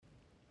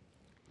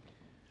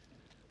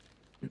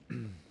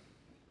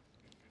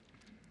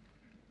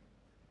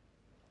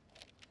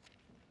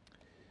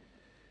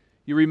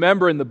You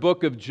remember in the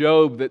book of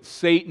Job that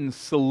Satan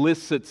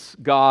solicits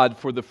God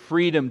for the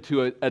freedom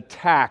to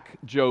attack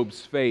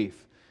Job's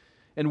faith.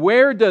 And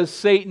where does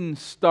Satan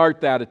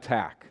start that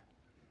attack?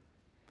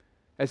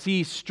 As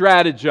he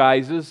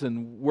strategizes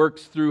and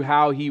works through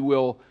how he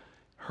will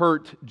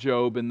hurt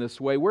Job in this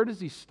way, where does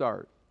he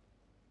start?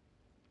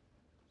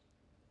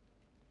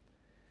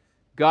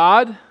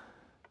 God,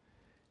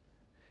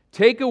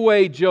 take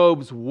away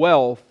Job's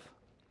wealth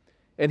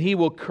and he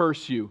will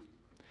curse you.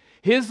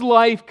 His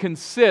life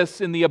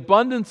consists in the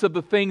abundance of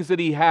the things that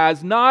he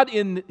has, not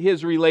in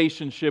his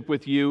relationship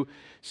with you.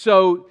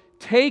 So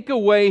take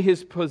away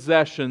his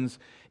possessions,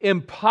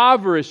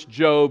 impoverish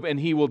Job, and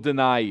he will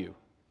deny you.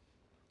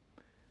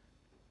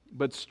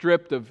 But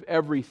stripped of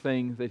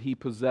everything that he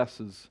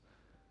possesses,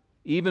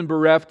 even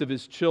bereft of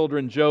his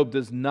children, Job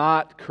does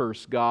not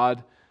curse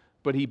God,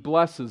 but he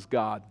blesses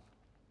God.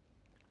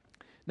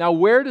 Now,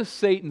 where does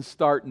Satan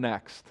start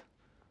next?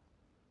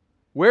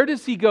 Where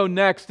does he go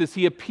next as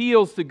he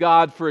appeals to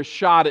God for a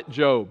shot at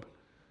Job?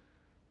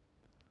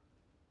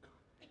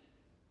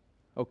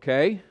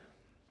 Okay,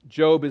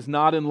 Job is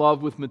not in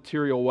love with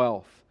material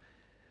wealth,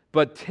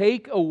 but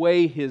take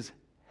away his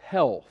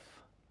health,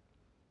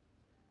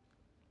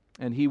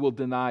 and he will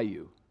deny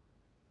you.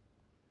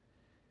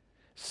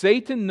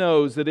 Satan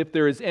knows that if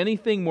there is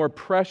anything more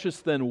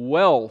precious than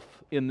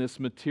wealth in this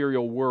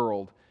material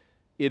world,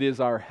 it is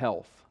our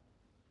health.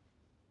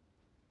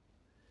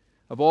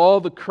 Of all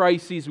the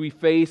crises we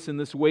face in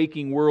this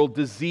waking world,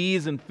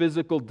 disease and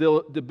physical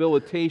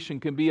debilitation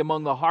can be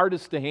among the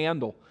hardest to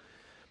handle.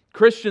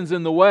 Christians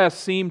in the West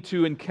seem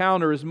to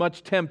encounter as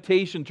much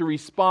temptation to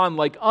respond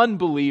like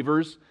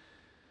unbelievers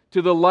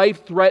to the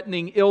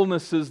life-threatening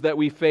illnesses that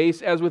we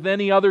face as with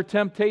any other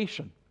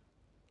temptation.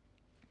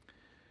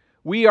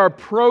 We are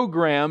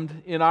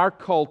programmed in our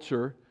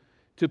culture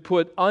to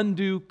put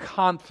undue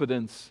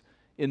confidence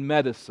in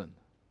medicine.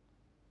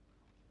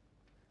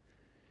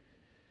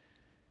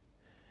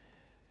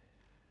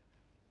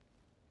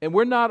 And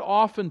we're not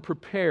often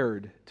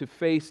prepared to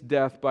face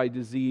death by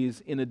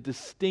disease in a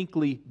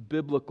distinctly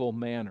biblical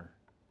manner.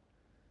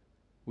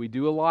 We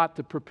do a lot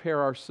to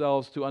prepare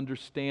ourselves to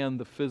understand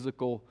the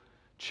physical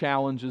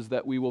challenges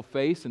that we will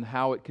face and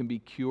how it can be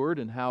cured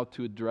and how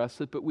to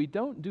address it, but we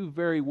don't do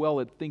very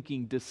well at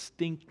thinking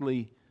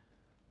distinctly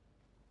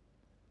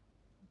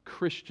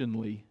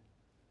Christianly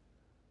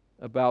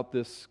about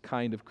this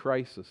kind of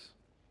crisis.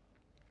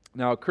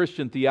 Now, a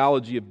Christian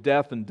theology of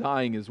death and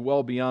dying is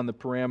well beyond the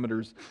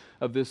parameters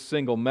of this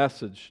single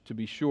message, to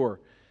be sure.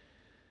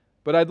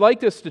 But I'd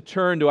like us to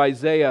turn to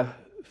Isaiah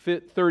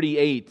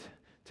 38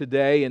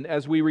 today, and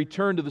as we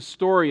return to the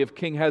story of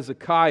King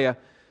Hezekiah,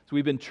 as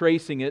we've been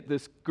tracing it,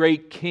 this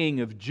great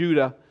king of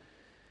Judah,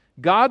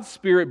 God's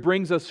Spirit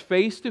brings us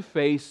face to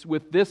face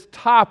with this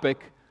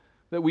topic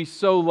that we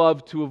so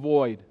love to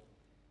avoid.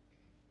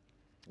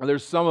 Now,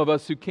 there's some of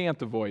us who can't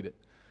avoid it.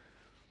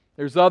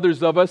 There's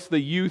others of us,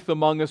 the youth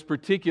among us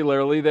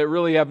particularly, that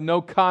really have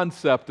no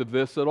concept of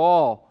this at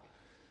all.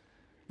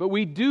 But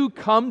we do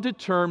come to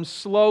terms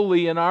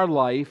slowly in our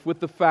life with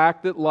the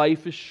fact that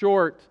life is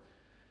short,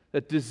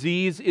 that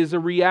disease is a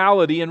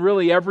reality, and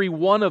really every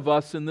one of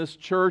us in this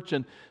church,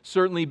 and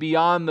certainly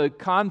beyond the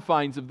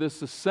confines of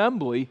this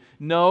assembly,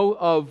 know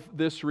of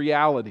this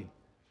reality.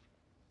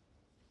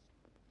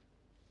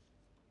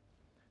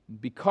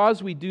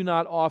 Because we do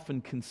not often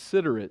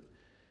consider it,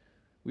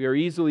 we are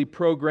easily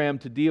programmed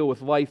to deal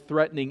with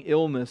life-threatening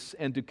illness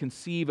and to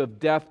conceive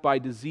of death by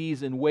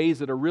disease in ways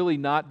that are really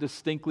not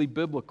distinctly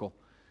biblical.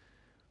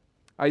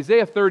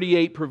 Isaiah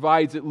 38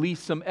 provides at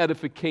least some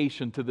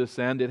edification to this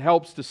end. It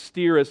helps to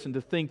steer us and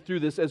to think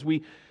through this as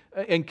we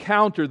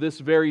encounter this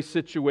very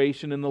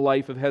situation in the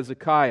life of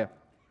Hezekiah.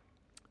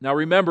 Now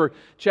remember,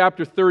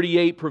 chapter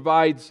 38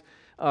 provides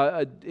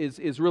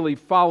is really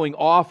following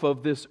off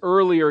of this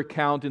earlier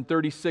account in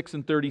 36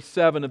 and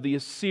 37 of the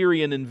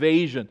Assyrian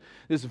invasion.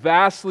 This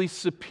vastly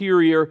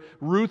superior,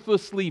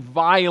 ruthlessly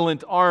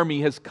violent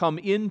army has come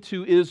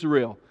into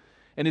Israel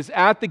and is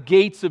at the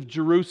gates of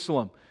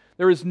Jerusalem.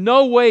 There is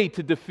no way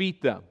to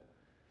defeat them.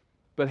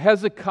 But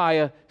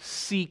Hezekiah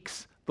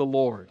seeks the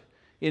Lord.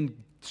 In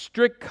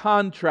strict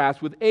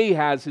contrast with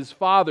Ahaz, his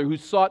father, who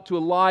sought to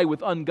ally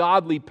with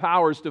ungodly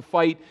powers to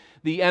fight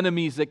the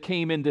enemies that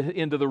came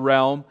into the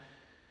realm,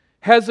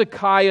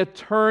 Hezekiah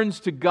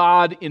turns to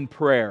God in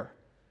prayer.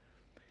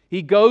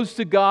 He goes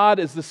to God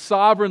as the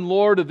sovereign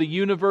Lord of the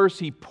universe.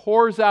 He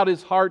pours out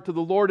his heart to the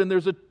Lord, and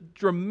there's a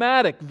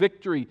dramatic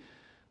victory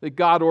that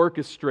God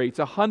orchestrates.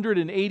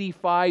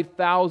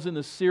 185,000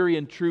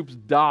 Assyrian troops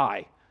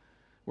die.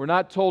 We're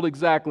not told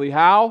exactly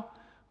how,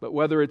 but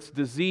whether it's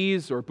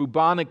disease or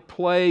bubonic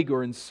plague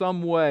or in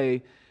some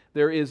way,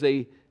 there is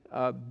a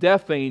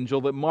death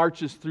angel that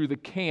marches through the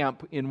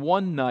camp in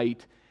one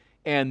night,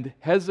 and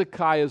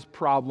Hezekiah's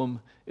problem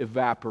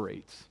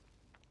evaporates.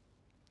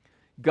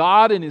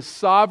 God in His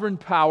sovereign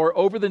power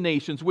over the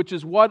nations, which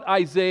is what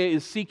Isaiah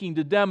is seeking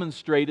to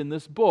demonstrate in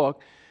this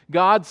book,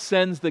 God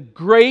sends the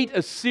great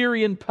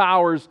Assyrian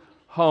powers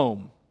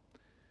home.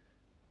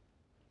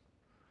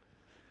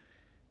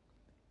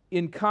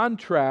 In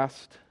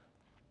contrast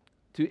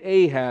to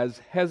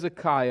Ahaz,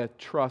 Hezekiah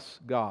trusts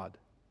God.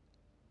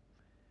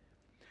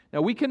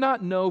 Now, we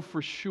cannot know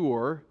for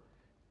sure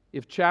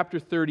if chapter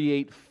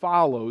 38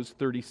 follows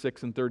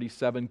 36 and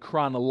 37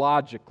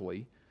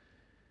 chronologically,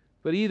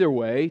 but either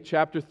way,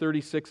 chapter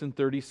 36 and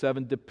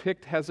 37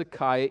 depict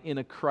Hezekiah in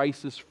a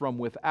crisis from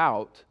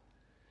without.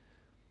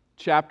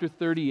 Chapter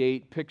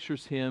 38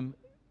 pictures him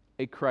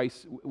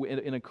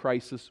in a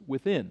crisis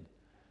within.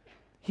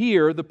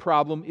 Here, the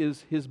problem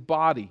is his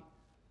body.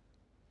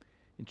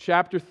 In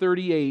chapter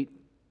 38,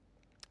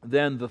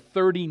 then the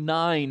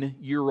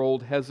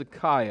 39-year-old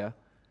Hezekiah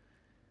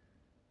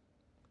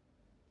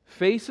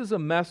faces a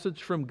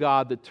message from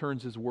God that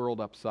turns his world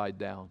upside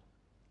down.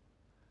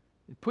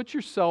 Put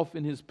yourself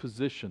in his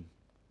position.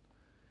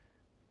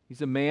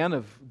 He's a man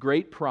of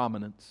great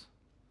prominence.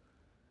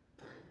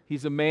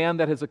 He's a man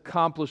that has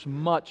accomplished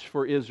much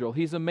for Israel.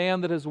 He's a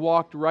man that has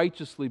walked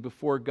righteously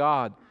before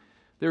God.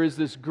 There is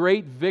this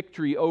great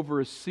victory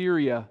over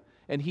Assyria,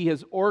 and he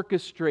has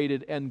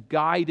orchestrated and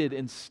guided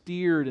and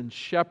steered and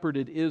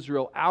shepherded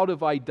Israel out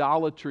of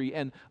idolatry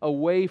and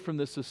away from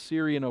this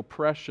Assyrian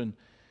oppression.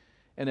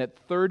 And at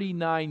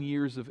 39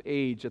 years of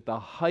age, at the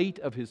height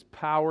of his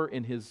power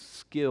and his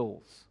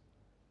skills,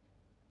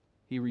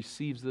 he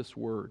receives this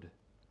word.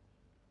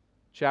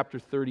 Chapter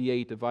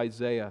 38 of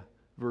Isaiah,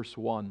 verse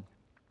 1.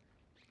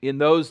 In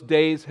those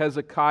days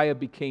Hezekiah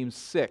became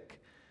sick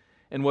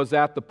and was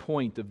at the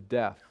point of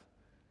death.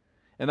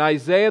 And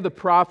Isaiah the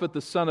prophet,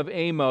 the son of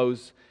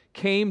Amos,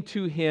 came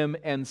to him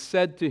and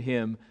said to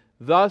him,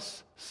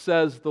 Thus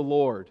says the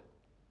Lord,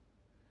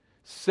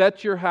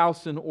 set your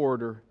house in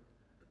order,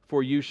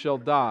 for you shall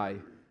die,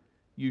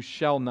 you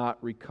shall not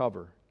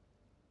recover.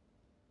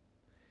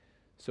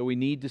 So we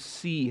need to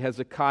see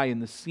Hezekiah in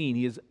the scene.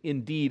 He is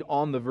indeed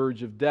on the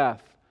verge of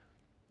death,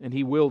 and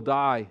he will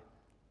die.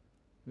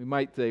 We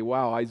might say,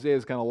 wow,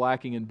 Isaiah's kind of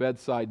lacking in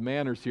bedside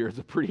manners here. It's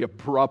a pretty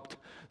abrupt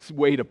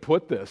way to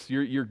put this.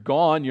 You're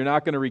gone, you're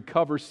not going to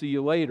recover, see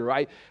you later.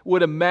 I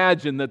would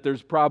imagine that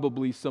there's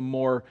probably some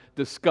more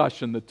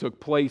discussion that took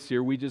place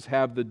here. We just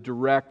have the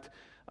direct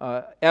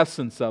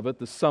essence of it,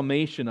 the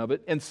summation of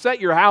it. And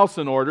set your house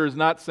in order is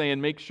not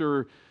saying make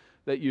sure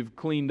that you've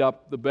cleaned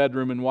up the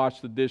bedroom and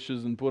washed the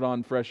dishes and put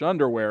on fresh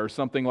underwear or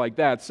something like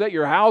that. Set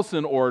your house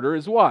in order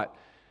is what?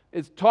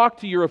 It's talk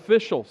to your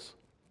officials.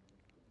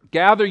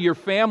 Gather your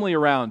family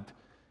around.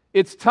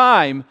 It's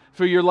time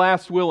for your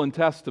last will and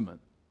testament.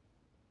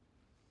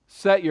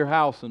 Set your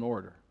house in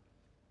order.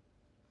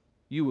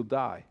 You will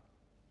die.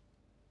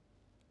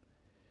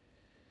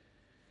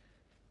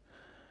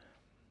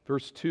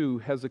 Verse 2,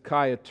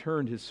 Hezekiah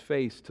turned his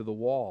face to the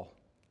wall,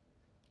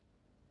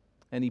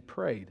 and he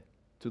prayed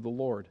to the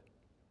Lord.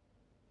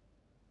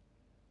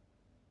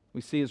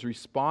 We see his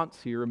response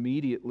here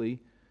immediately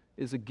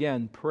is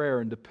again prayer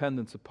and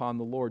dependence upon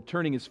the Lord.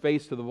 Turning his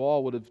face to the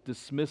wall would have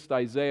dismissed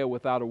Isaiah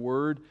without a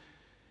word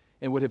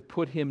and would have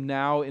put him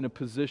now in a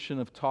position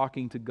of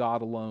talking to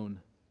God alone.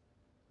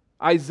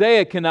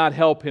 Isaiah cannot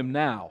help him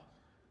now,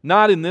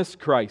 not in this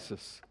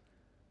crisis.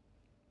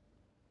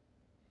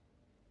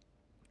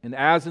 And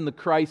as in the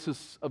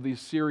crisis of the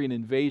Assyrian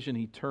invasion,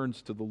 he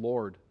turns to the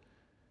Lord.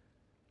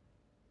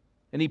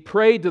 And he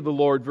prayed to the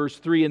Lord, verse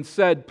 3, and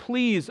said,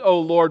 Please, O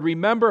Lord,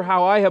 remember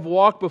how I have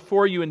walked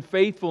before you in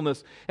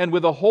faithfulness and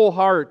with a whole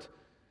heart,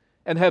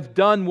 and have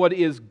done what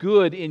is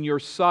good in your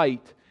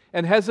sight.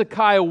 And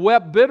Hezekiah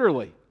wept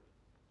bitterly.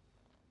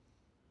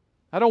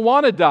 I don't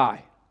want to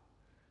die.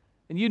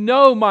 And you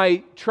know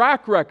my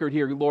track record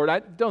here, Lord. I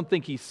don't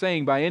think he's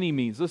saying by any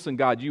means, listen,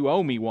 God, you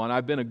owe me one.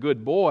 I've been a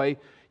good boy.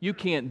 You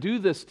can't do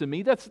this to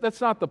me. That's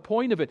not the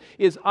point of it.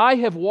 Is I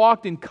have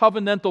walked in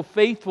covenantal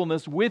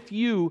faithfulness with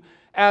you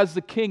as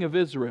the king of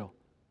Israel.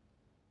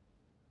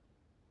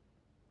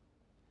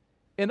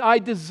 And I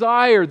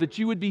desire that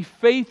you would be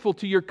faithful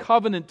to your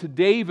covenant to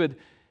David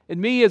and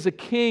me as a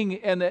king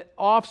and an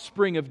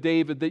offspring of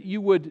David, that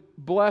you would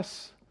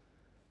bless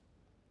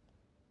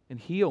and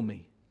heal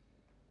me.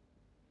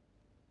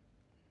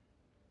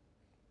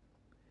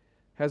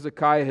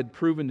 Hezekiah had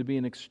proven to be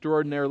an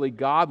extraordinarily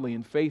godly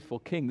and faithful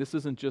king. This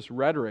isn't just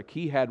rhetoric.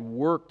 He had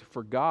worked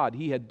for God.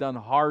 He had done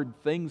hard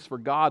things for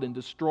God in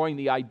destroying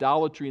the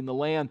idolatry in the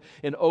land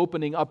and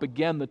opening up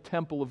again the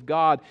temple of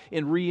God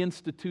and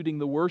reinstituting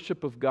the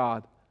worship of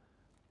God.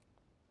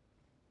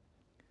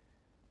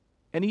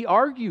 And he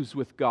argues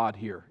with God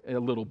here a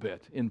little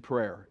bit in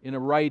prayer, in a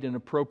right and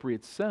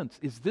appropriate sense.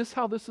 Is this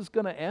how this is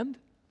going to end?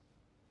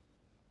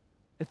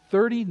 At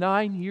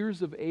 39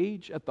 years of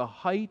age, at the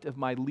height of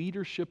my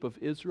leadership of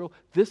Israel,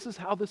 this is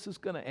how this is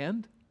going to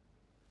end?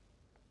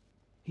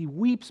 He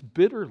weeps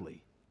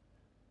bitterly.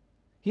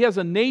 He has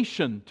a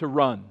nation to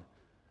run.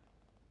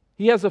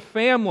 He has a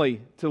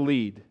family to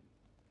lead.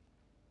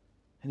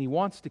 And he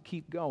wants to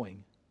keep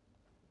going.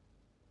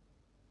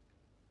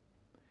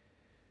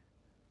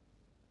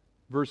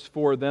 Verse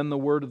 4, Then the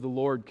word of the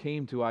Lord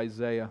came to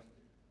Isaiah.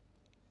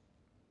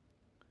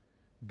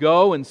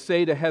 Go and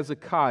say to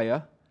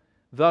Hezekiah,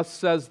 Thus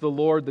says the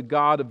Lord, the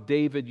God of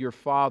David your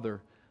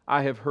father,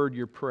 I have heard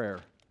your prayer.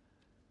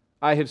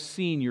 I have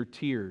seen your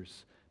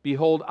tears.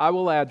 Behold, I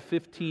will add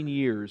 15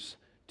 years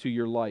to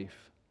your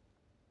life.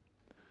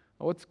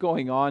 What's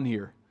going on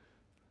here?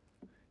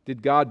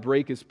 Did God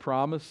break His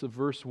promise of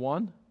verse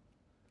 1?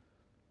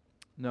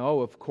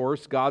 No, of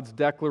course, God's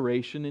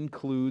declaration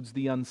includes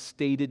the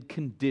unstated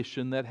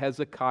condition that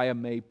Hezekiah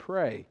may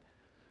pray.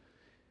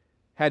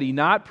 Had he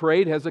not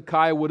prayed,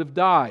 Hezekiah would have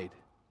died.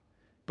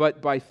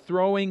 But by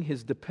throwing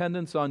his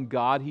dependence on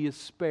God, he is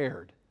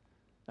spared.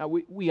 Now,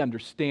 we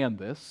understand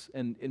this,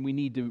 and we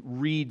need to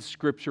read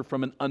Scripture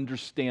from an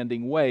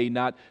understanding way,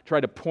 not try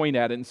to point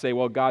at it and say,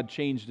 well, God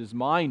changed His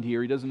mind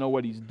here. He doesn't know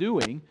what He's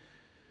doing.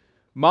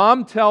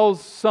 Mom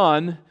tells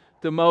son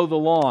to mow the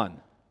lawn.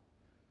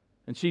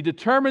 And she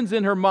determines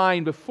in her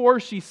mind, before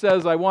she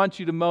says, I want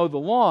you to mow the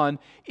lawn,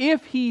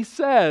 if he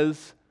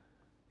says,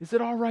 is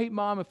it all right,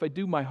 Mom, if I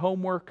do my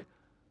homework,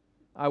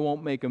 I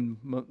won't make him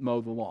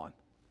mow the lawn.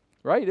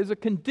 Right? It's a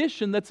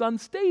condition that's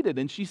unstated.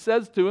 And she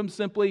says to him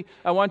simply,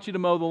 I want you to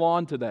mow the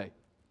lawn today.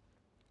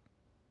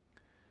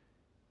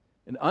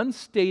 An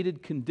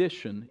unstated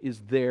condition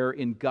is there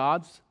in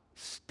God's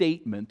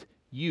statement,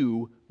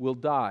 you will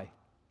die.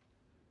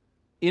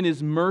 In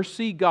His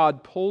mercy,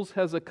 God pulls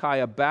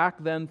Hezekiah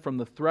back then from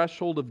the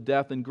threshold of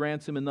death and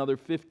grants him another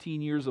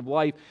 15 years of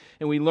life.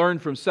 And we learn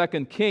from 2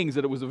 Kings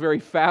that it was a very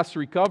fast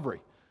recovery.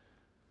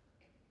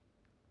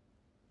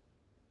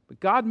 But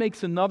God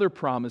makes another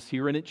promise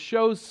here, and it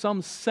shows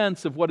some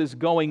sense of what is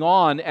going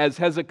on as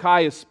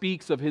Hezekiah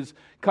speaks of his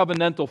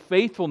covenantal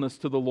faithfulness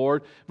to the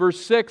Lord. Verse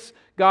 6,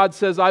 God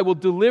says, I will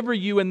deliver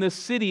you in this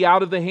city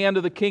out of the hand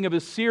of the king of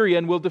Assyria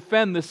and will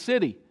defend this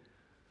city.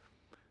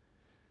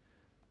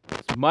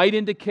 This might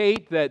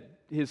indicate that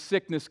his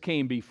sickness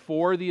came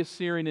before the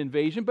Assyrian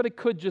invasion, but it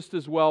could just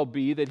as well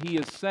be that he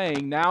is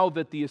saying, now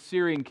that the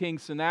Assyrian king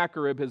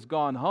Sennacherib has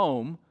gone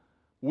home,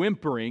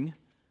 whimpering,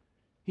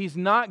 he's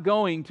not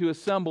going to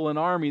assemble an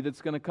army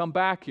that's going to come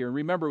back here. And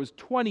remember, it was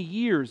 20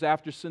 years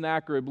after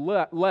Sennacherib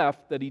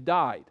left that he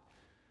died.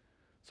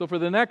 So for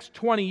the next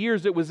 20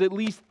 years, it was at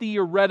least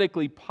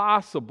theoretically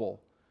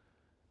possible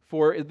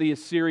for the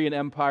Assyrian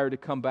Empire to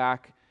come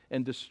back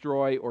and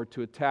destroy or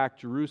to attack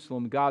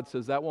Jerusalem. God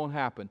says that won't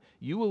happen.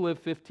 You will live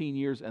 15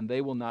 years and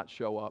they will not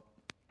show up.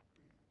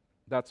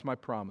 That's my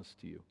promise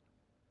to you.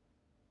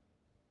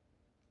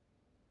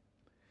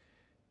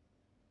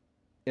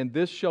 And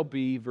this shall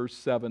be, verse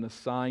 7, a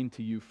sign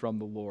to you from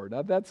the Lord.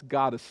 Now that's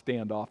got to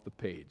stand off the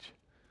page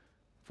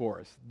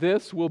for us.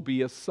 This will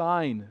be a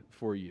sign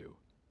for you.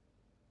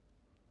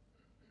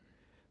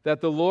 That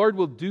the Lord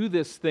will do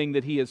this thing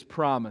that He has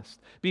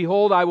promised.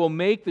 Behold, I will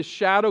make the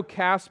shadow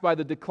cast by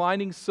the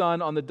declining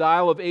sun on the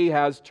dial of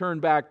Ahaz turn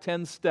back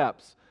 10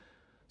 steps.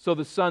 So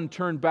the sun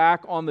turned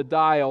back on the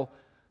dial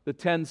the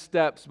 10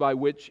 steps by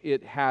which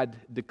it had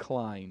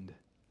declined.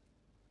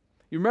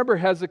 You remember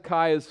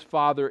Hezekiah's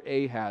father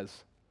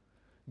Ahaz.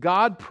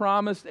 God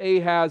promised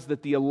Ahaz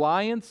that the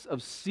alliance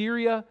of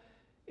Syria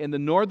and the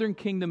northern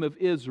kingdom of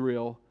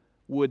Israel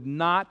would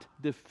not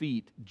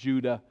defeat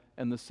Judah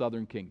and the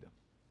southern kingdom.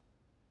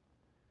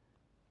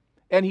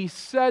 And he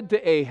said to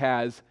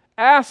Ahaz,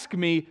 ask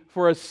me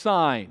for a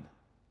sign.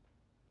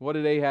 What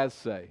did Ahaz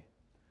say?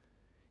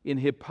 In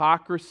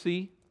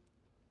hypocrisy,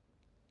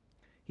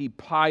 he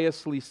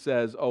piously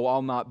says, oh,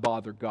 I'll not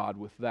bother God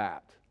with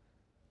that.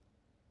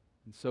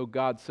 And so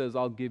God says,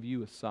 I'll give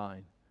you a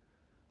sign.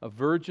 A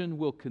virgin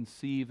will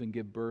conceive and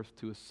give birth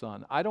to a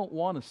son. I don't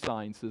want a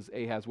sign, says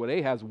Ahaz. What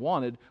Ahaz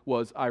wanted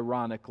was,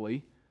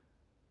 ironically,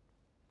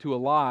 to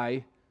ally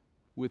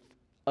with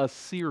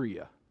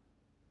Assyria,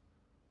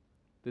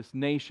 this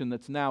nation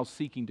that's now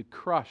seeking to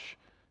crush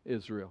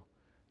Israel.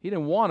 He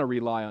didn't want to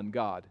rely on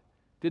God.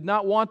 Did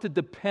not want to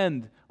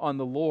depend on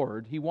the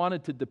Lord. He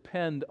wanted to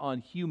depend on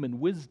human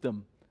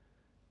wisdom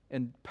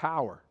and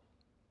power.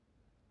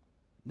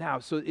 Now,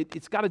 so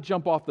it's got to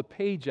jump off the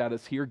page at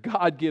us here.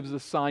 God gives a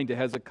sign to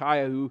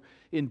Hezekiah, who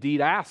indeed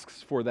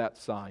asks for that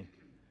sign.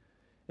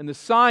 And the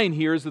sign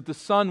here is that the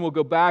sun will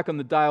go back on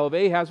the dial of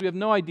Ahaz. We have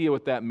no idea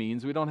what that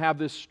means. We don't have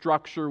this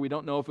structure. We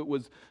don't know if it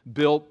was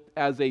built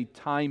as a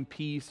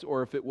timepiece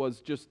or if it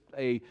was just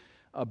a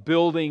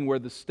building where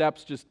the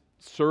steps just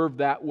served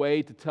that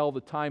way to tell the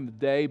time of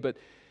day. But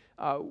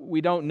we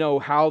don't know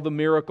how the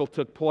miracle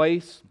took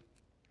place.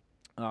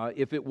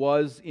 If it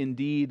was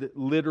indeed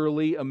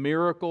literally a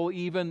miracle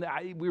even,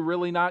 we're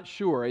really not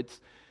sure. It's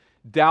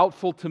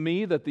doubtful to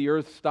me that the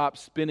earth stopped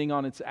spinning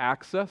on its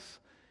axis.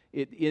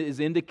 It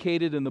is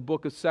indicated in the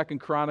book of 2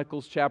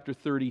 Chronicles chapter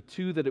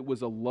 32 that it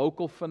was a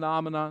local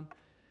phenomenon.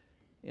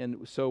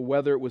 And so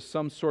whether it was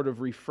some sort of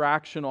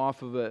refraction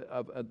off of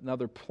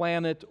another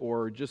planet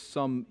or just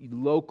some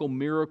local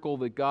miracle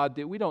that God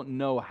did, we don't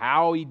know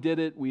how He did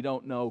it. We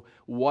don't know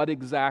what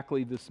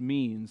exactly this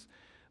means.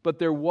 But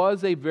there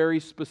was a very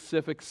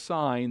specific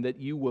sign that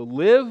you will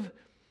live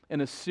and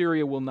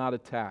Assyria will not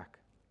attack.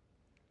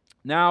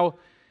 Now,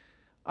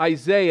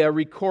 Isaiah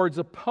records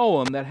a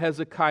poem that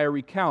Hezekiah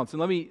recounts. And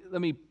let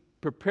me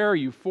prepare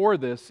you for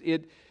this.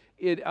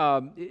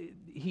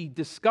 He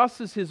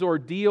discusses his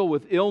ordeal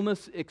with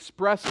illness,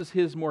 expresses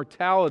his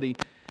mortality.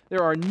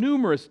 There are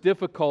numerous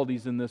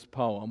difficulties in this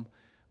poem,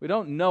 We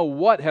don't know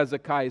what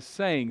Hezekiah is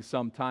saying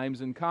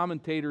sometimes, and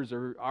commentators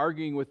are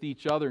arguing with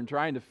each other and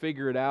trying to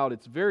figure it out.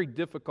 It's very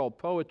difficult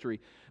poetry.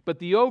 But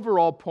the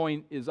overall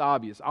point is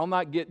obvious. I'll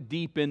not get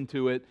deep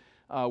into it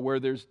where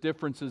there's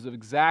differences of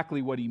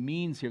exactly what he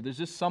means here. There's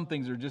just some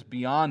things that are just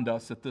beyond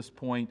us at this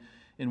point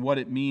in what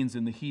it means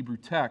in the Hebrew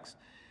text.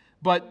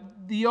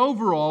 But the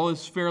overall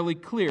is fairly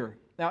clear.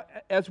 Now,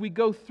 as we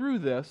go through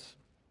this,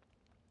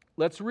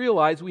 let's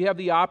realize we have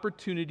the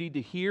opportunity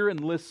to hear and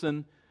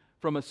listen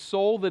from a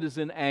soul that is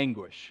in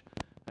anguish.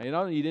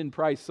 Now, you didn't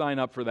probably sign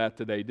up for that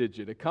today, did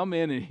you? To come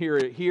in and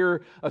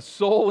hear a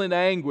soul in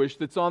anguish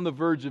that's on the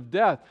verge of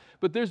death.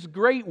 But there's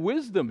great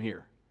wisdom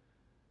here.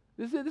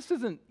 This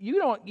isn't,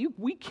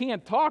 we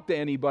can't talk to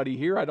anybody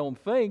here, I don't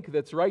think,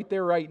 that's right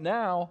there right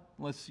now,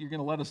 unless you're going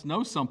to let us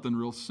know something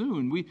real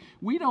soon.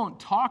 We don't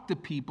talk to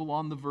people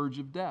on the verge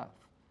of death.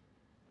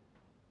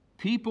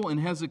 People in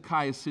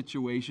Hezekiah's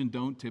situation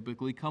don't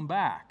typically come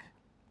back.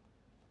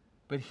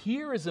 But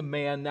here is a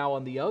man now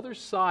on the other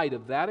side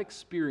of that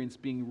experience,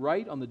 being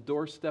right on the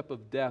doorstep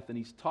of death, and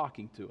he's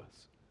talking to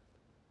us.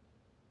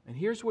 And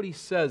here's what he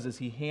says as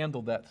he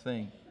handled that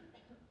thing.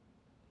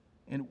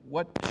 And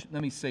let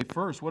me say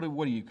first, what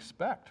do you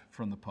expect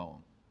from the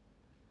poem?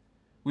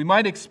 We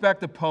might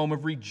expect a poem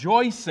of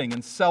rejoicing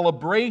and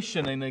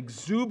celebration and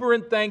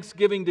exuberant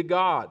thanksgiving to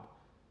God.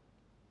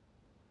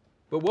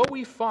 But what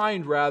we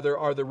find, rather,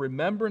 are the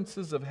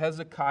remembrances of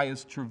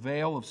Hezekiah's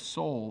travail of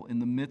soul in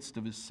the midst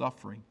of his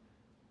suffering.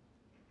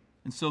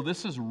 And so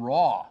this is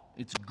raw,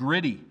 it's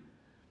gritty,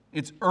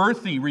 it's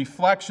earthy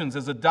reflections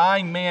as a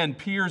dying man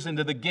peers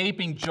into the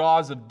gaping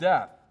jaws of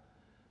death.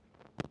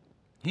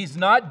 He's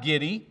not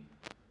giddy,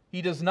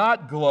 he does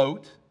not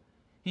gloat.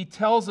 He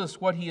tells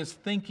us what he is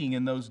thinking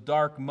in those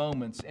dark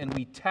moments, and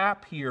we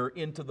tap here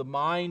into the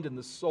mind and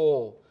the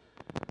soul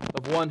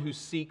of one who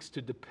seeks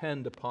to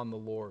depend upon the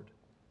Lord.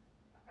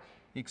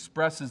 He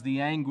expresses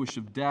the anguish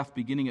of death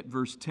beginning at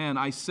verse 10.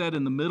 I said,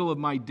 in the middle of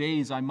my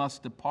days I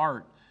must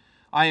depart.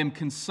 I am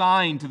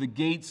consigned to the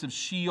gates of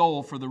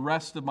Sheol for the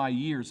rest of my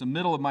years. The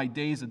middle of my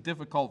days, a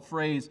difficult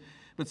phrase,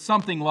 but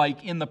something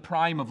like in the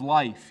prime of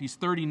life. He's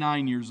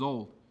 39 years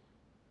old.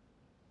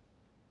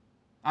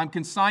 I'm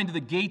consigned to the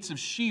gates of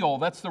Sheol.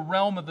 That's the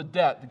realm of the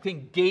dead. The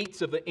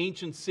gates of the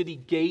ancient city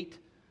gate,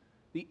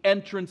 the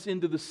entrance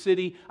into the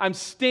city. I'm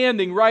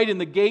standing right in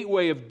the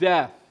gateway of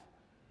death.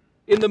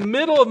 In the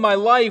middle of my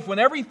life, when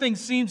everything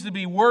seems to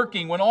be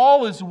working, when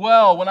all is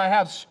well, when I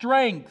have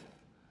strength,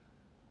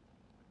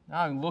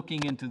 now I'm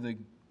looking into the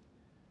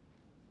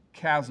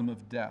chasm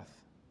of death.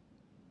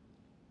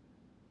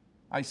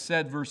 I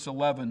said, verse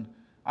 11,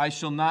 I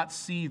shall not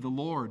see the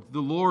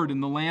Lord in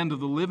the land of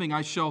the living.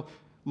 I shall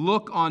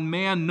look on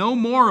man no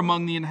more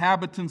among the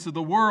inhabitants of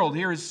the world.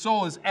 Here his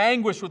soul is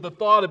anguished with the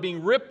thought of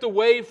being ripped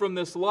away from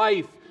this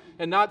life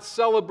and not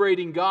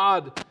celebrating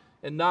God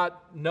and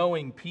not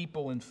knowing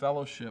people in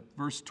fellowship.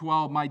 Verse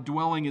 12, my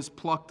dwelling is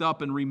plucked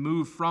up and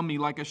removed from me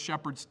like a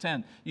shepherd's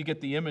tent. You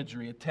get the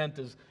imagery. A tent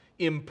is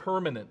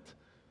impermanent.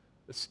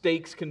 The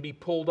stakes can be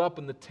pulled up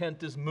and the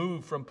tent is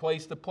moved from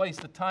place to place.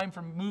 The time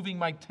for moving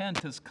my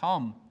tent has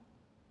come.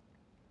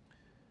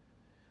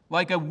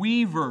 Like a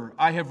weaver,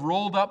 I have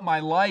rolled up my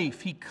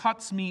life. He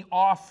cuts me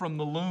off from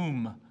the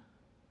loom.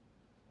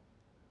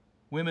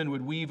 Women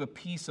would weave a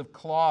piece of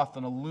cloth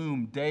on a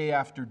loom day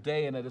after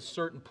day, and at a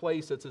certain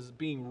place that's as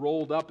being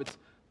rolled up, it's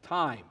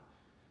time.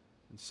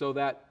 And so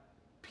that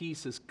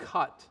piece is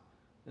cut,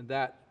 and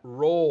that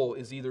roll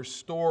is either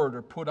stored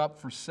or put up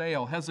for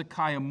sale.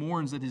 Hezekiah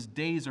mourns that his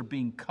days are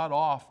being cut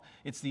off.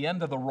 It's the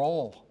end of the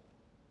roll.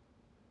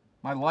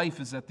 My life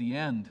is at the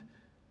end.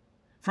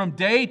 From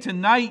day to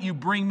night you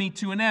bring me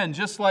to an end.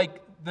 Just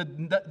like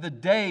the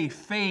day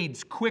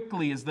fades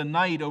quickly as the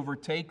night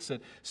overtakes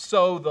it,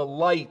 so the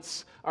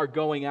lights are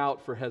going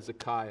out for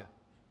Hezekiah.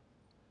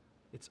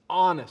 It's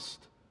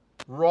honest,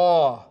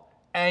 raw,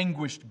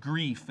 anguished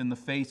grief in the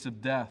face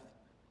of death.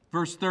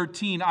 Verse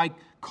 13, I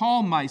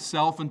calm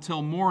myself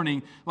until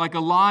morning. Like a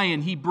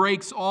lion, he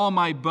breaks all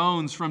my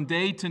bones. From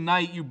day to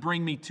night you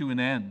bring me to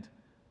an end.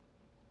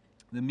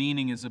 The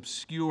meaning is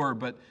obscure,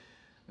 but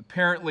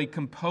apparently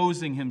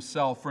composing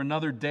himself for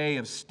another day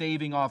of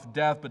staving off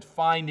death, but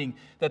finding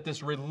that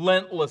this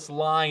relentless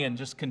lion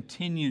just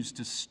continues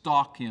to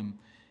stalk him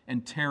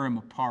and tear him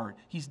apart.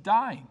 He's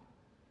dying.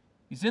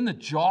 He's in the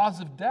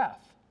jaws of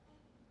death.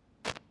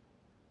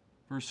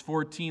 Verse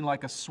 14,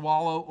 like a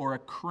swallow or a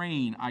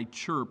crane, I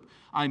chirp.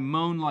 I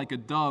moan like a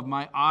dove.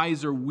 My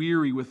eyes are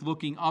weary with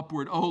looking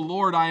upward. O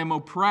Lord, I am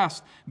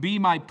oppressed. Be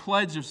my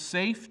pledge of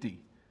safety.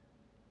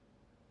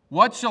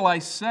 What shall I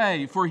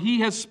say? For he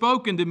has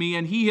spoken to me,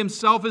 and he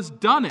himself has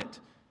done it.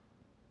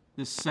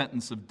 This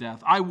sentence of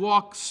death. I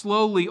walk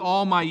slowly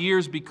all my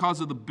years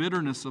because of the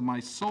bitterness of my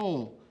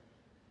soul.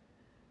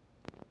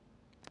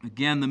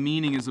 Again, the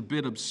meaning is a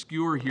bit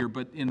obscure here,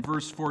 but in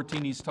verse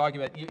 14 he's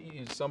talking about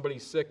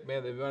somebody's sick,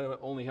 man, they might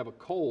only have a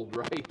cold,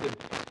 right?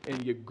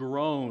 And you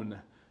groan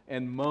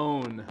and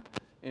moan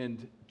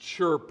and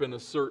chirp in a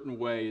certain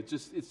way. It's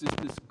just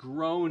this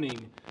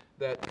groaning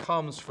that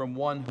comes from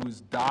one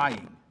who's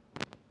dying.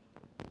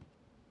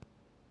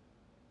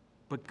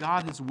 but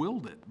God has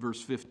willed it,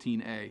 verse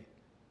 15a.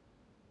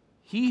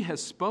 He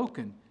has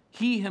spoken.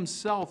 He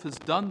himself has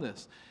done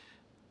this.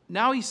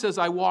 Now he says,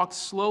 I walked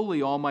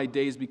slowly all my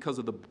days because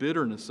of the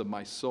bitterness of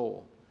my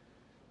soul.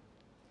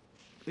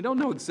 We don't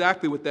know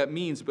exactly what that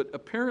means, but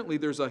apparently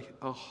there's a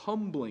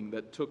humbling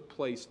that took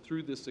place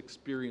through this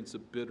experience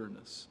of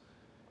bitterness.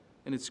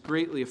 And it's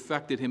greatly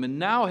affected him. And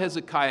now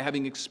Hezekiah,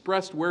 having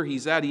expressed where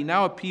he's at, he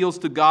now appeals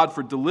to God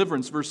for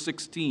deliverance. Verse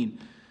 16,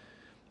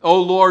 O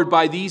Lord,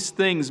 by these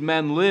things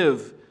men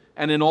live,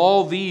 and in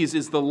all these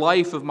is the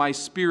life of my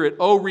spirit.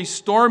 O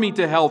restore me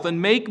to health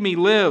and make me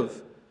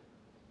live.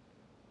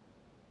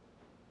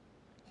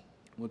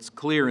 What's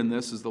clear in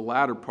this is the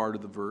latter part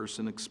of the verse,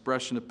 an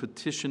expression of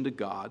petition to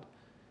God.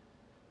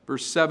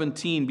 Verse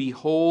 17,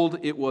 behold,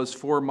 it was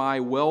for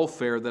my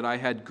welfare that I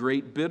had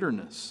great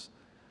bitterness.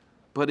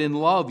 But in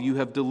love you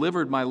have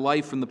delivered my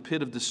life from the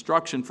pit of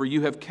destruction, for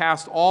you have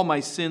cast all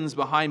my sins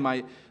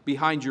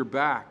behind your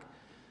back.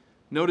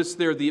 Notice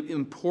there the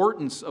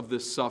importance of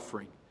this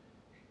suffering.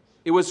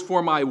 It was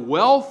for my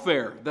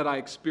welfare that I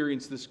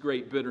experienced this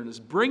great bitterness.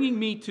 Bringing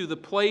me to the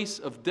place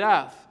of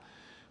death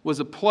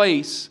was a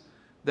place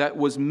that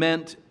was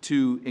meant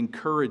to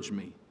encourage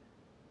me,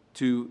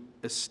 to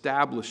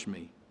establish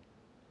me,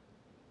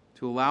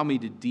 to allow me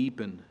to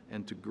deepen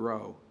and to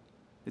grow.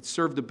 It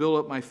served to build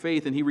up my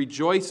faith, and he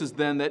rejoices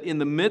then that in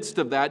the midst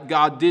of that,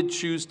 God did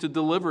choose to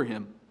deliver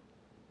him.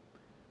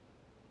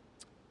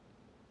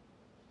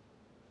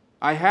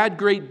 I had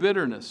great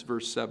bitterness,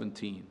 verse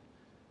 17,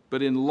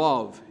 but in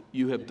love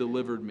you have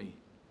delivered me.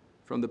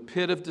 From the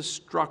pit of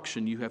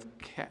destruction you have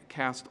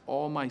cast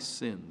all my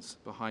sins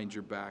behind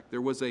your back.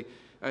 There was a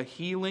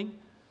healing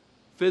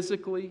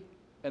physically,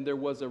 and there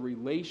was a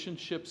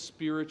relationship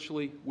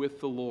spiritually with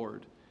the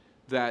Lord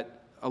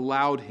that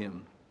allowed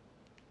him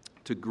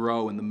to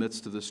grow in the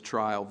midst of this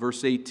trial.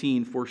 Verse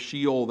 18, for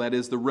Sheol, that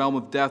is the realm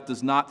of death,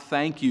 does not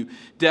thank you.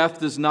 Death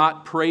does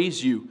not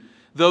praise you.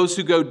 Those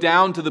who go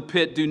down to the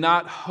pit do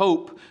not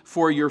hope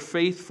for your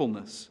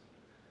faithfulness.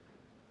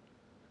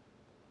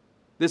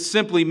 This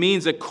simply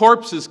means that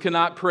corpses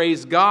cannot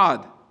praise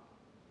God.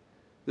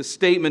 The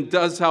statement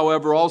does,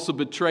 however, also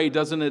betray,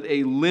 doesn't it,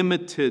 a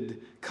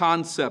limited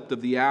concept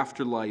of the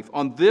afterlife.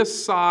 On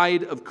this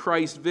side of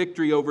Christ's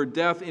victory over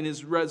death in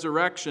his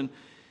resurrection,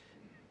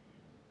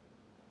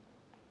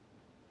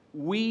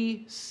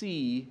 we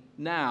see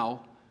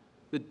now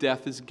that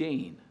death is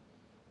gain.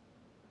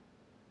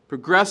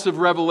 Progressive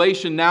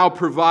revelation now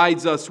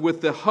provides us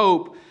with the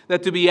hope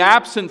that to be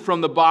absent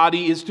from the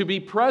body is to be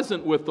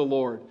present with the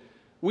Lord.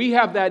 We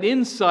have that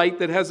insight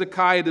that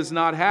Hezekiah does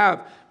not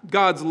have.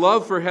 God's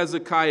love for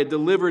Hezekiah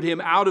delivered him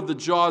out of the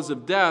jaws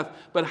of death,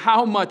 but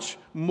how much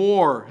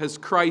more has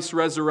Christ's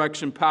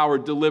resurrection power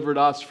delivered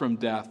us from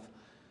death?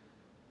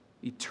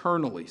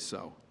 Eternally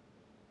so.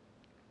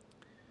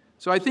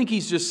 So I think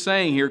he's just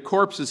saying here,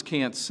 corpses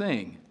can't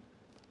sing.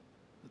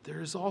 But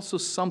there is also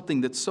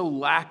something that's so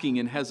lacking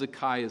in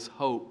Hezekiah's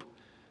hope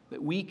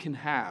that we can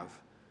have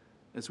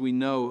as we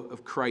know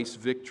of Christ's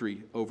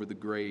victory over the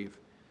grave.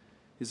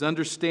 His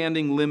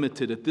understanding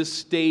limited at this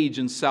stage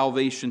in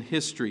salvation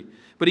history.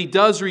 But he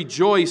does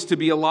rejoice to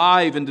be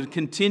alive and to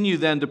continue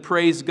then to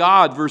praise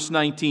God. Verse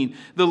 19,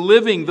 the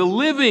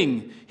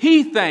living,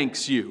 he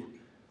thanks you,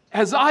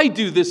 as I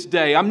do this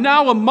day. I'm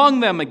now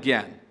among them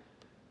again.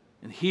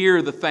 And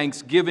here the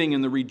thanksgiving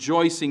and the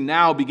rejoicing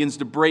now begins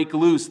to break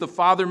loose. The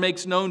Father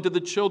makes known to the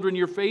children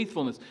your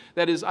faithfulness.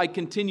 That is, I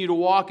continue to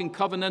walk in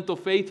covenantal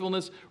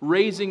faithfulness,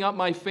 raising up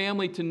my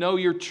family to know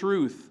your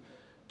truth,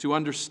 to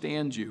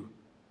understand you.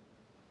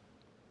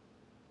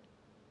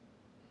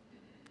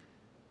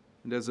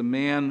 And as a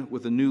man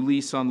with a new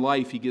lease on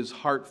life, he gives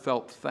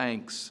heartfelt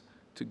thanks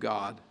to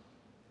God.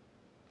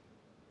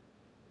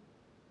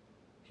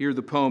 Here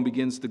the poem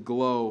begins to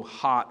glow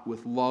hot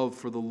with love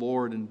for the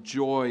Lord and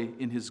joy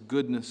in his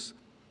goodness.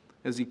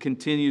 As he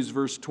continues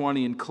verse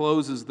 20 and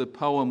closes the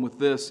poem with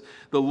this,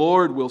 the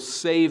Lord will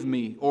save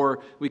me,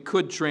 or we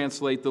could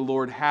translate, the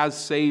Lord has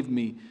saved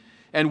me.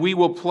 And we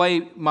will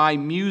play my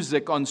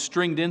music on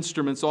stringed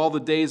instruments all the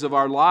days of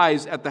our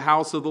lives at the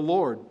house of the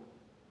Lord.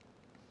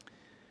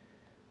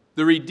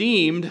 The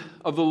redeemed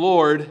of the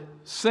Lord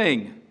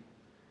sing.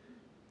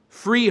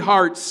 Free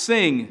hearts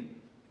sing.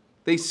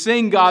 They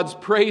sing God's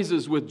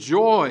praises with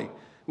joy,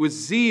 with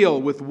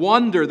zeal, with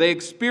wonder. They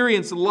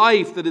experience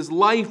life that is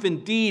life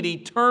indeed,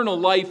 eternal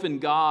life in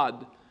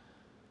God.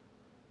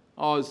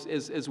 Oh,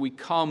 as we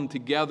come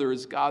together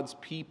as God's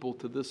people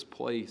to this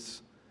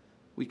place,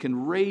 we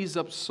can raise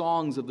up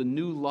songs of the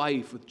new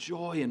life with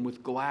joy and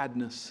with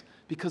gladness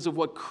because of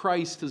what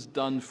Christ has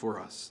done for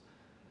us.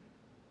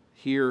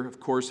 Here, of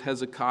course,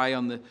 Hezekiah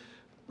on the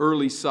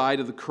early side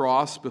of the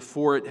cross,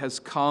 before it has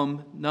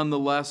come,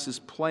 nonetheless is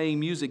playing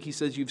music. He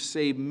says, you've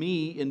saved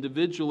me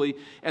individually,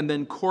 and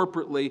then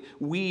corporately,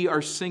 we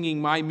are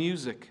singing my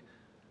music.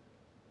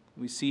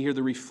 We see here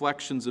the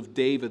reflections of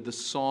David, the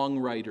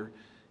songwriter,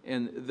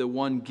 and the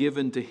one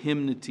given to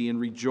hymnody and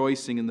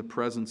rejoicing in the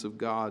presence of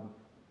God.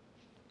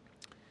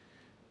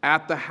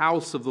 At the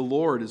house of the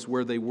Lord is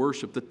where they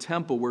worship, the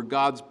temple where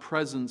God's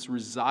presence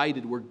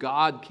resided, where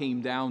God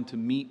came down to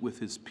meet with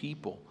his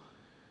people.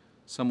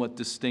 Somewhat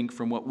distinct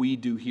from what we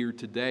do here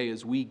today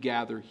as we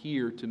gather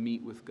here to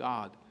meet with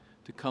God,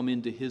 to come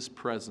into his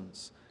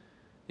presence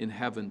in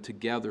heaven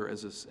together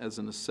as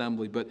an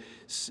assembly. But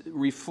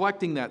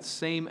reflecting that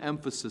same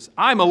emphasis,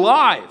 I'm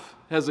alive,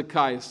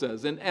 Hezekiah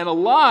says, and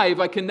alive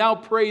I can now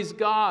praise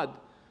God.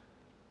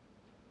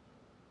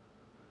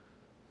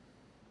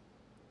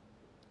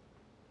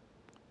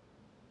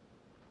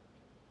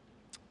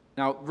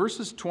 Now,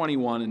 verses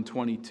 21 and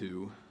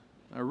 22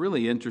 are a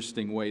really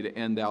interesting way to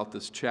end out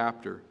this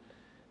chapter.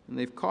 And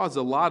they've caused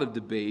a lot of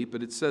debate,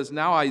 but it says,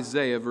 now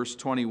Isaiah, verse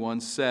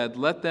 21, said,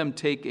 let them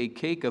take a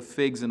cake of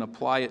figs and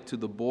apply it to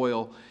the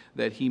boil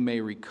that he may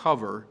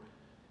recover.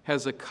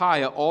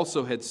 Hezekiah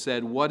also had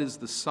said, what is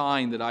the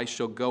sign that I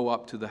shall go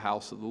up to the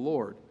house of the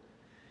Lord?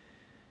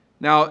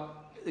 Now,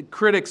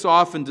 critics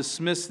often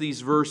dismiss these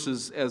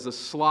verses as a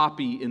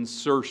sloppy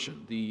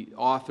insertion. The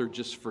author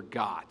just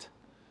forgot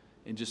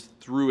and just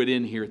threw it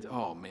in here.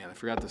 Oh man, I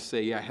forgot to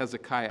say,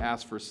 Hezekiah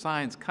asked for a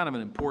sign. It's kind of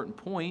an important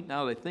point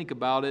now that I think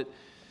about it.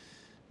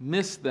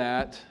 Missed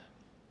that.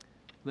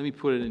 Let me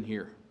put it in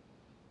here.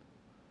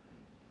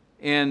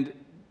 And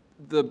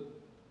the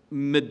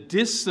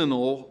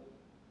medicinal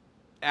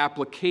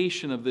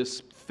application of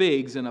this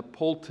figs and a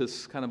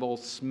poultice kind of all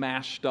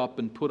smashed up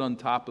and put on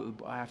top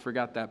of, I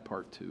forgot that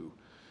part too.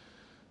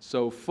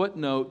 So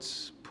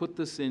footnotes, put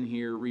this in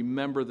here.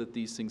 Remember that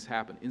these things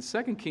happen. In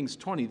 2 Kings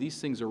 20, these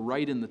things are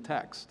right in the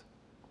text.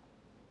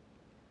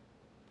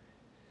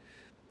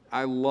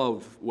 I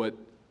love what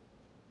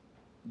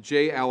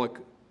J. Alec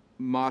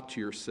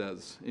Motyer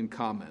says in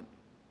comment.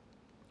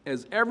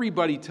 As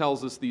everybody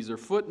tells us these are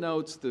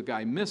footnotes, the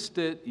guy missed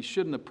it, he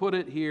shouldn't have put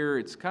it here,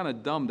 it's kind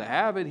of dumb to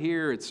have it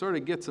here, it sort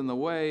of gets in the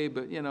way,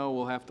 but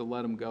we'll have to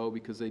let them go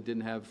because they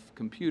didn't have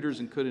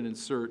computers and couldn't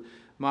insert.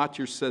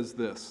 Motyer says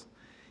this,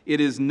 it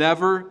is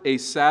never a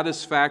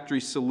satisfactory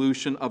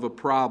solution of a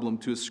problem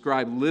to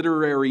ascribe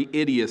literary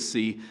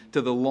idiocy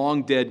to the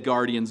long-dead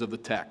guardians of the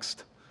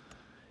text.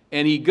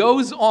 And he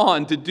goes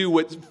on to do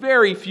what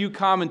very few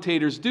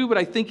commentators do, but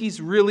I think he's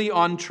really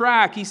on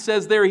track. He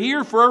says they're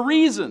here for a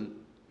reason.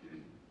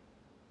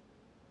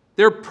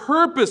 They're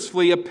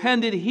purposefully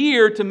appended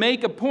here to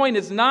make a point.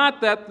 It's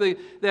not that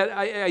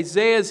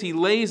Isaiah, as he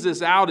lays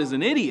this out, is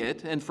an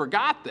idiot and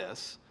forgot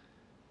this.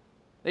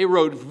 They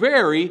wrote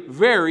very,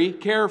 very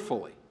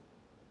carefully.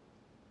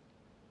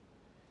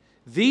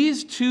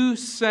 These two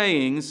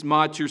sayings,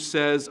 Motyer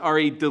says, are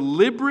a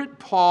deliberate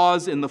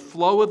pause in the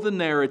flow of the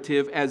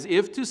narrative, as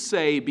if to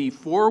say,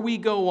 before we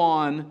go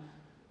on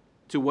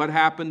to what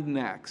happened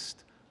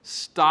next,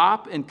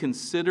 stop and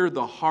consider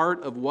the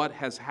heart of what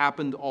has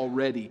happened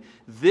already.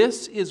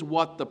 This is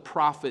what the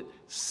prophet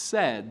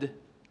said.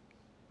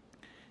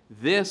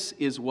 This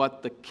is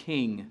what the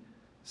king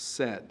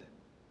said.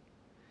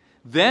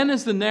 Then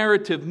as the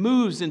narrative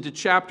moves into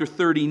chapter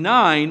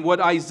 39,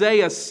 what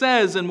Isaiah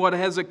says and what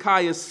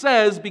Hezekiah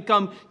says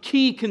become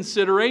key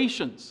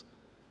considerations.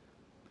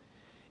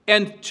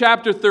 And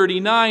chapter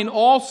 39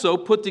 also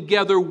put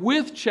together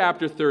with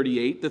chapter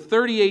 38, the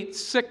 38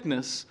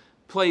 sickness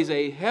plays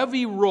a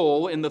heavy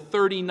role in the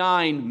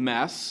 39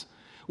 mess,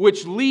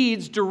 which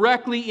leads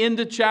directly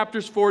into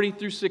chapters 40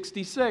 through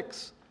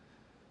 66.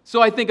 So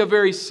I think a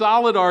very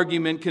solid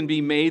argument can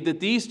be made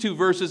that these two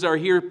verses are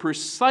here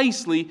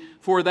precisely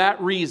for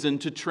that reason,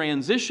 to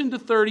transition to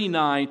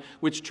 39,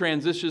 which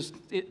transitions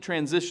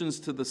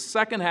to the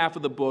second half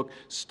of the book,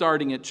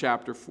 starting at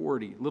chapter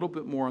 40. A little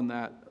bit more on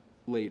that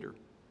later.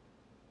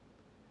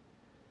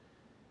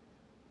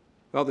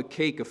 Well, the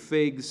cake of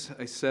figs,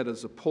 I said,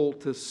 as a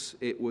poultice.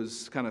 It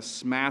was kind of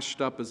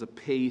smashed up as a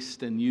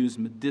paste and used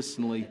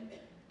medicinally.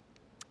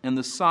 And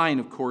the sign,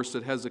 of course,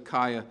 that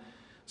Hezekiah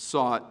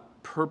sought,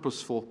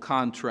 purposeful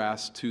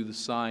contrast to the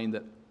sign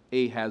that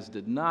Ahaz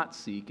did not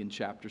seek in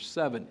chapter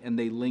 7. And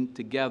they link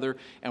together,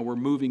 and we're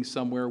moving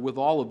somewhere with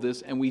all of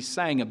this, and we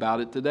sang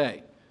about it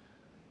today.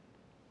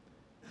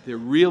 There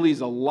really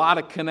is a lot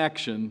of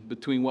connection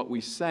between what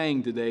we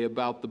sang today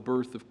about the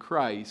birth of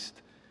Christ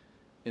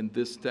in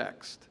this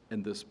text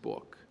and this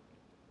book.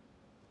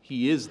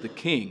 He is the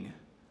king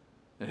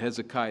that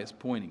Hezekiah is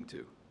pointing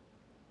to.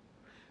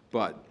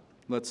 But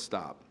let's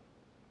stop.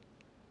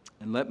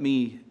 And let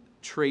me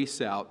trace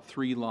out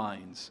 3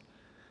 lines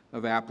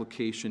of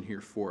application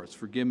here for us.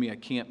 Forgive me, I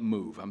can't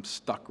move. I'm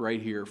stuck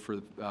right here for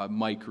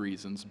mic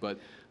reasons, but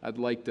I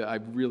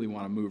really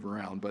want to move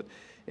around. But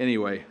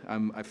anyway,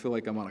 I feel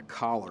like I'm on a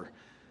collar,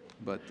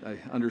 but I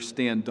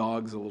understand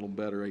dogs a little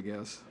better, I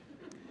guess.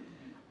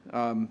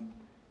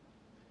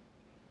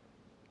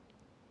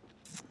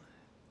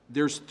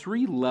 There's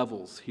 3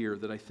 levels here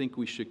that I think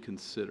we should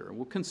consider.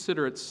 We'll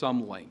consider at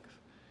some length.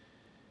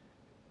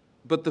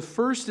 But the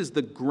first is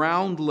the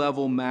ground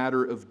level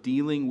matter of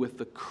dealing with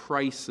the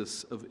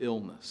crisis of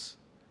illness.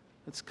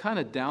 It's kind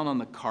of down on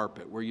the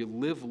carpet where you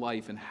live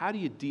life, and how do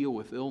you deal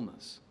with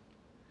illness?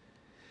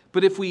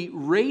 But if we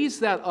raise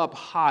that up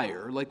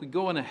higher, like we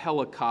go in a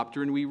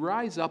helicopter and we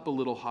rise up a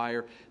little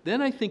higher,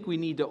 then I think we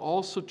need to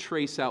also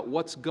trace out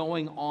what's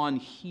going on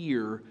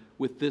here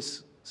with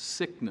this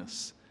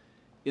sickness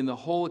in the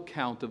whole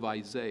account of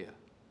Isaiah.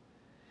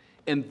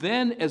 And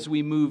then as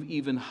we move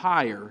even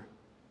higher,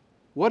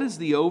 what is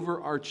the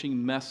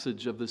overarching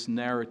message of this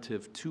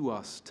narrative to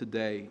us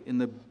today in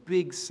the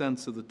big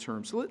sense of the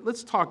term? So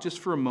let's talk just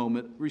for a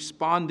moment,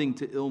 responding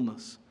to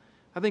illness.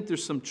 I think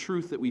there's some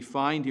truth that we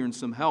find here and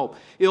some help.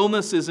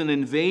 Illness is an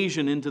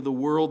invasion into the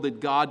world that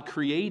God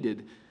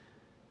created,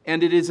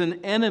 and it is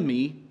an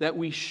enemy that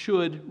we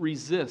should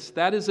resist.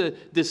 That is a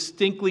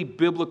distinctly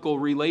biblical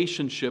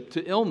relationship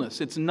to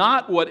illness. It's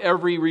not what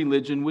every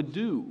religion would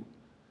do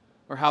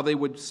or how they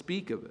would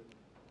speak of it.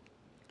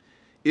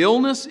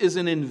 Illness is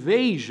an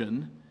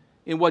invasion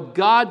in what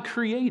God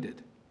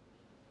created,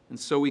 and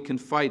so we can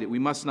fight it. We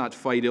must not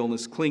fight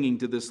illness clinging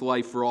to this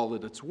life for all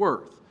that it's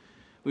worth.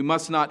 We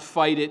must not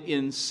fight it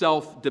in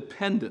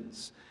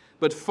self-dependence.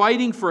 But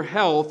fighting for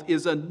health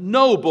is a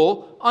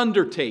noble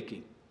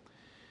undertaking.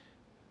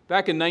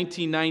 Back in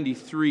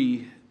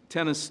 1993,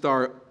 tennis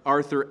star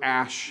Arthur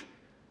Ashe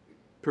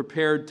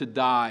prepared to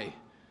die.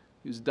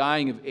 He was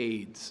dying of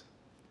AIDS.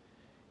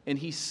 And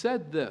he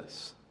said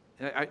this.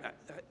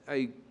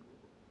 I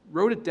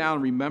wrote it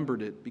down,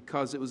 remembered it,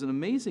 because it was an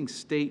amazing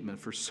statement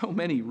for so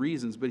many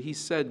reasons. But he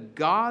said,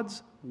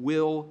 God's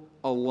will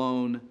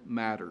alone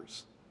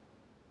matters,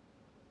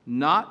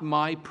 not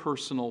my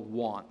personal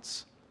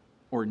wants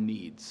or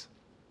needs.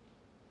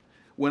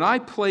 When I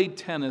played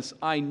tennis,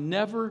 I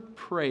never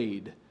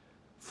prayed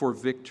for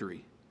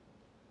victory.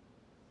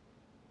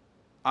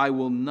 I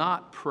will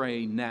not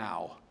pray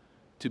now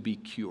to be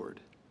cured.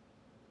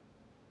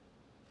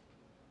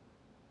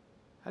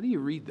 How do you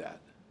read that?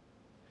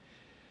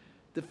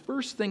 The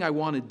first thing I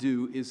want to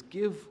do is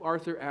give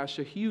Arthur Ashe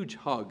a huge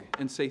hug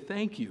and say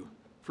thank you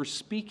for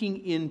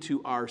speaking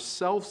into our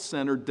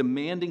self-centered,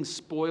 demanding,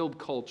 spoiled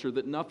culture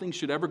that nothing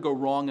should ever go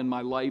wrong in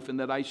my life and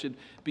that I should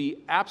be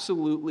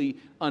absolutely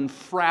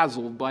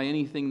unfrazzled by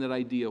anything that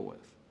I deal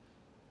with.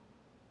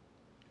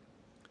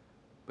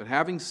 But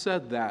having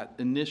said that,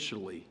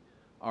 initially,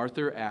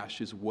 Arthur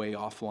Ashe is way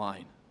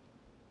offline.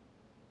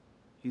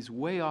 He's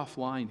way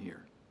offline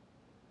here.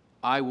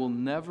 I will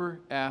never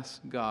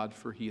ask God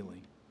for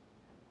healing.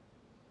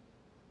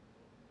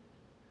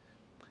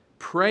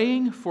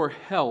 Praying for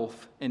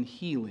health and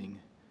healing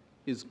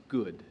is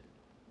good.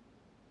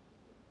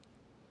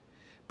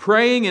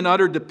 Praying in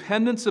utter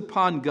dependence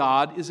upon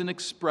God is an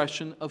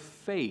expression of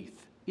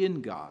faith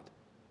in God.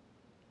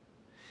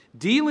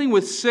 Dealing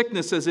with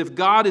sickness as if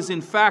God is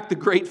in fact the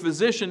great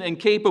physician and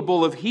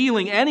capable of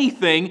healing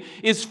anything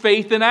is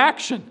faith in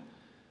action.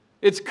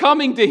 It's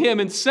coming to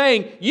Him and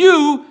saying,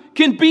 you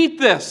can beat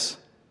this.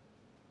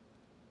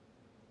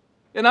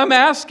 And I'm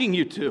asking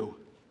you to.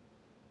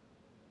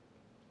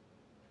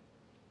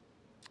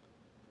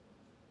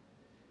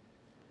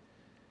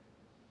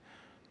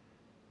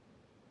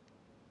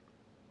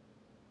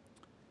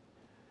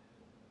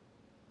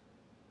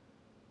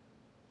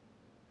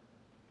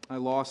 I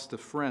lost a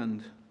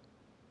friend,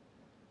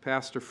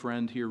 pastor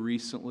friend here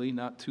recently,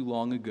 not too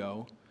long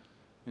ago,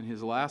 and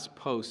his last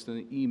post in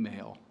an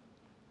email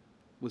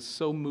was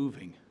so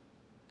moving.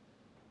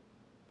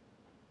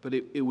 But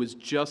it was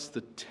just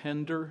the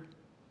tender,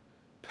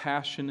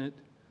 passionate,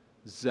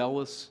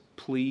 zealous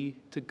plea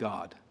to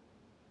God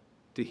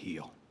to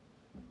heal.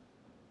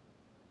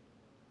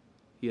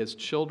 He has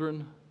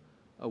children,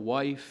 a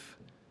wife.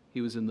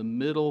 He was in the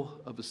middle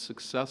of a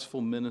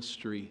successful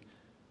ministry,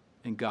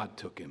 and God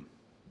took him.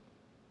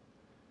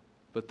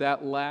 But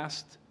that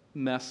last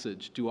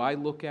message, do I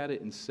look at it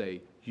and say,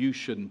 you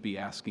shouldn't be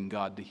asking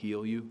God to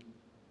heal you?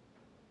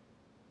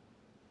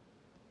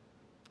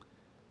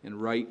 And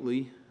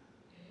rightly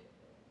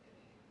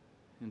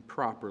and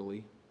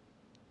properly,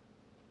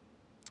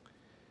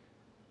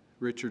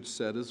 Richard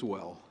said as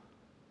well,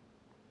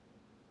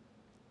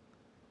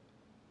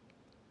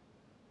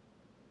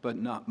 but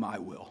not my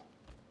will,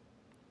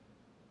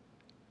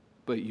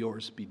 but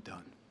yours be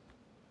done.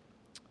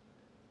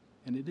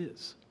 And it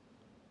is.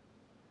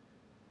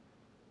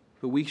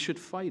 But we should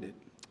fight it.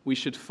 We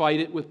should fight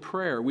it with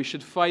prayer. We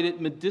should fight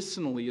it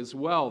medicinally as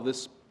well.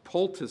 This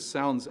poultice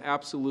sounds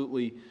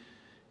absolutely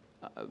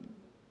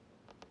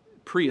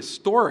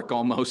prehistoric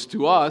almost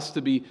to us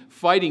to be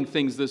fighting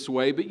things this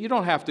way, but you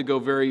don't have to go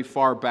very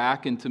far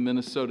back into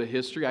Minnesota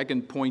history. I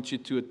can point you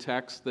to a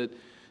text that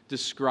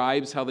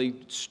describes how they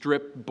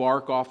stripped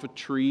bark off a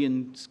tree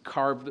and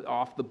carved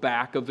off the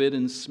back of it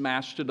and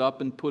smashed it up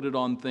and put it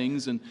on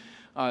things, and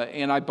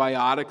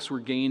antibiotics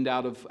were gained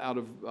out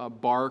of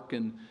bark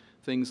and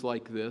things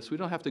like this. We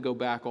don't have to go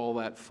back all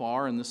that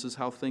far, and this is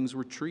how things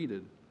were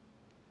treated.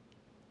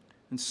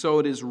 And so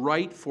it is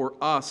right for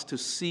us to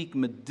seek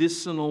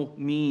medicinal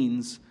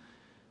means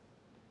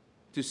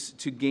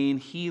to gain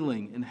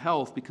healing and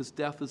health, because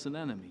death is an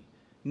enemy.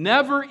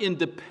 Never in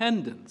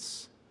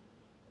dependence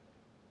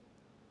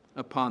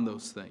upon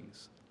those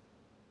things.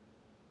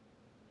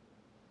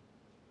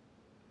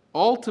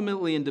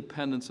 Ultimately in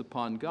dependence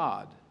upon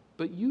God,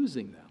 but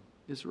using them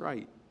is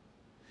right.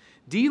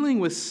 Dealing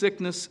with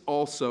sickness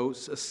also,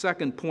 a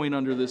second point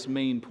under this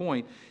main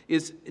point,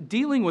 is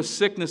dealing with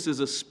sickness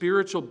is a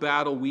spiritual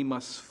battle we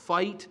must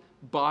fight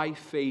by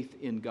faith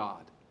in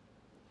God.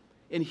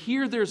 And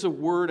here there's a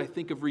word, I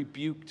think, of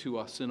rebuke to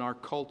us in our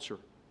culture.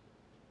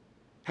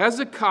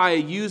 Hezekiah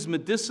used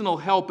medicinal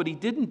help, but he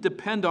didn't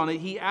depend on it.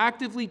 He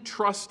actively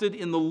trusted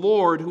in the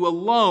Lord, who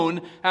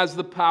alone has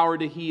the power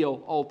to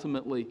heal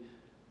ultimately.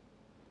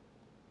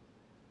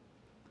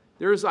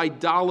 There is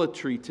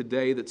idolatry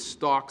today that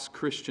stalks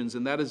Christians,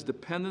 and that is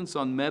dependence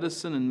on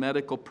medicine and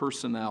medical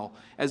personnel,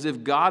 as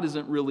if God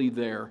isn't really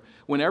there.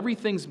 When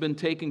everything's been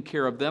taken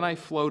care of, then I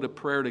float a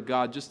prayer to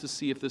God just to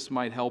see if this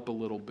might help a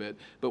little bit.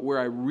 But where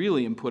I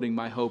really am putting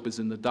my hope is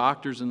in the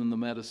doctors and in the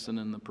medicine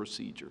and the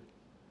procedure.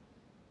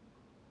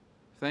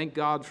 Thank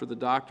God for the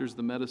doctors,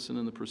 the medicine,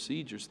 and the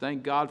procedures.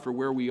 Thank God for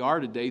where we are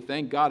today.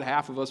 Thank God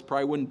half of us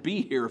probably wouldn't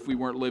be here if we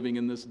weren't living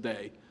in this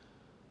day.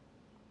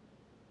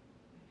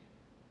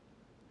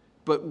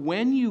 But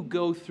when you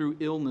go through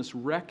illness,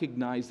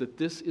 recognize that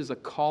this is a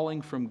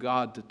calling from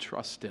God to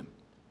trust Him.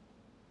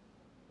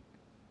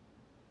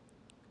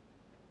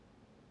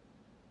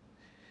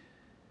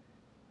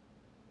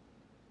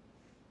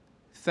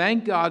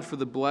 Thank God for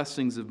the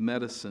blessings of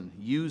medicine.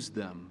 Use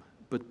them,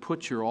 but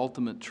put your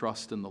ultimate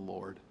trust in the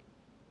Lord.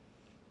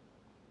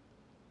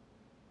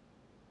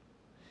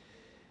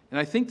 And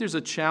I think there's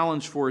a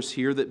challenge for us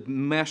here that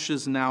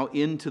meshes now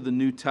into the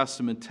New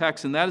Testament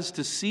text, and that is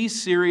to see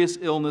serious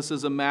illness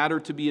as a matter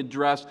to be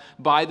addressed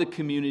by the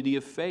community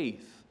of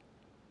faith.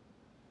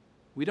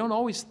 We don't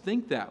always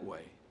think that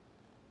way.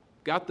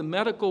 Got the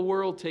medical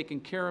world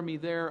taking care of me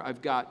there.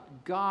 I've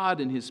got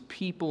God and His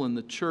people in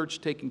the church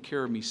taking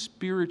care of me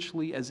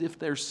spiritually, as if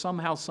there's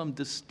somehow some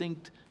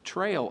distinct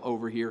trail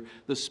over here,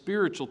 the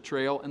spiritual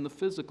trail and the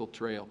physical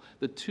trail.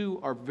 The two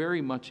are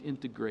very much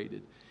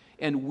integrated.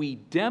 And we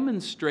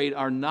demonstrate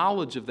our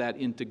knowledge of that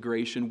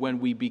integration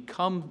when we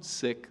become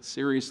sick,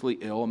 seriously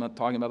ill. I'm not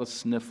talking about a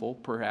sniffle,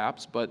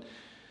 perhaps, but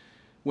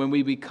when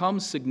we become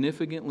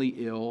significantly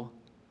ill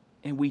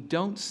and we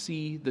don't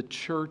see the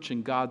church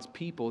and God's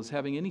people as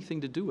having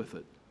anything to do with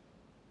it.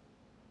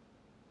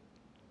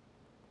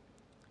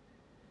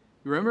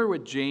 Remember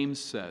what James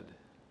said,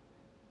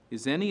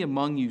 "Is any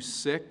among you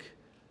sick?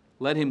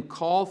 Let him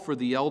call for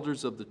the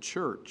elders of the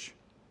church,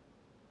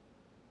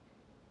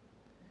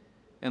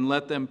 and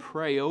let them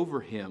pray over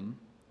him,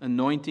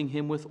 anointing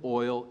him with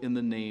oil in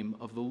the name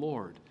of the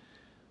Lord."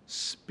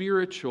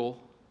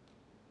 Spiritual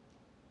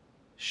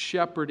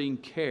shepherding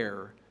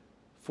care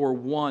for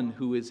one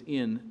who is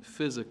in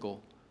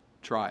physical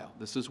trial.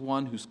 This is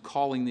one who's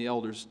calling the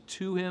elders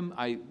to him.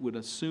 I would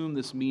assume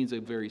this means a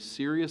very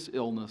serious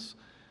illness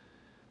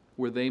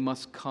where they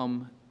must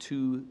come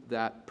to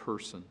that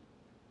person.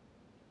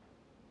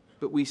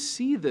 But we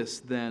see this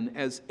then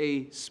as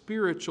a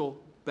spiritual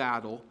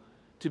battle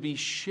to be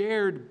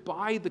shared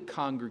by the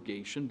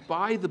congregation,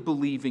 by the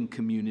believing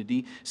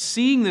community,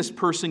 seeing this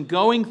person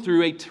going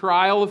through a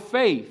trial of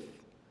faith.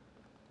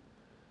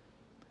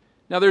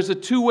 Now there's a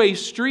two-way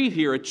street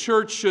here. A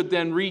church should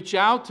then reach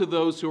out to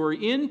those who are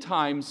in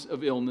times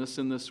of illness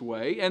in this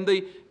way, and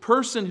the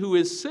person who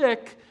is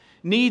sick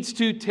needs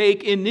to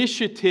take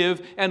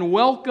initiative and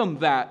welcome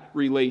that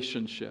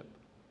relationship.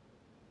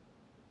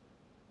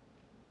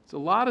 It's a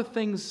lot of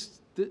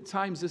things, at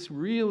times this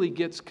really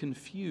gets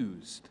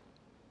confused.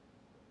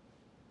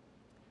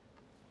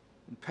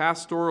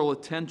 Pastoral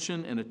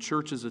attention and a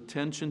church's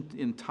attention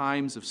in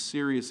times of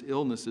serious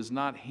illness is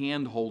not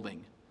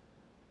hand-holding.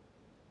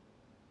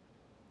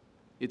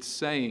 It's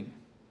saying,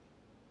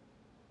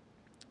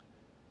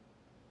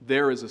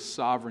 there is a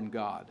sovereign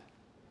God,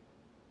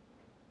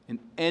 and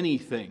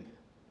anything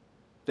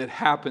that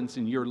happens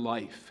in your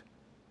life,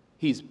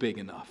 He's big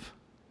enough.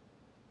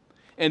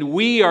 And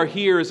we are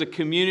here as a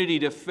community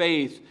to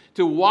faith,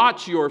 to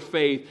watch your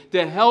faith,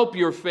 to help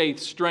your faith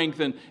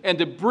strengthen, and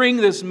to bring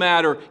this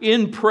matter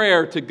in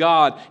prayer to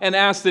God and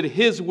ask that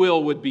His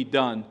will would be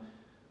done.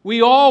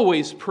 We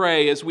always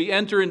pray as we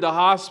enter into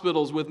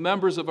hospitals with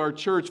members of our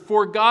church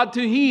for God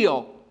to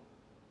heal.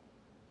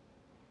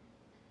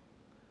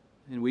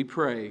 And we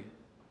pray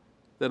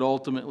that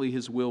ultimately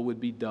His will would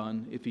be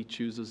done if He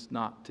chooses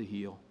not to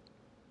heal.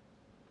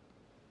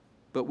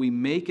 But we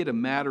make it a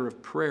matter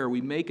of prayer.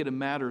 We make it a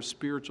matter of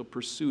spiritual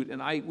pursuit.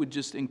 And I would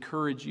just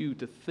encourage you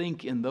to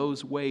think in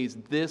those ways.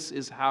 This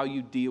is how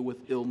you deal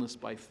with illness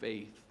by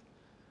faith.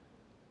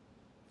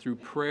 Through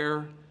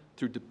prayer,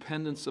 through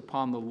dependence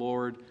upon the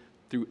Lord,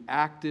 through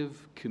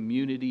active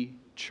community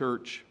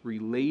church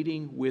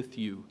relating with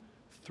you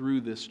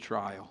through this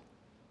trial.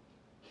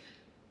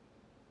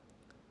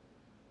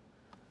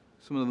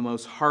 Some of the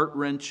most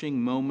heart-wrenching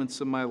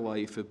moments of my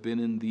life have been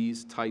in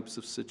these types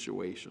of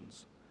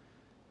situations,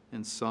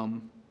 and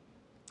some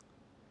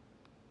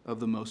of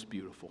the most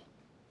beautiful.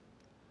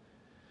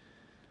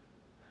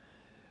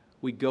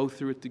 We go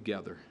through it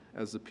together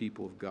as the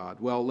people of God.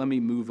 Well, let me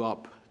move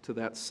up to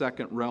that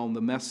second realm,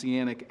 the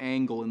messianic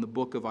angle in the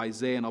book of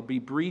Isaiah. And I'll be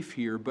brief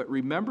here, but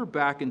remember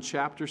back in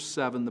chapter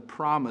 7, the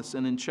promise,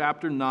 and in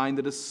chapter 9,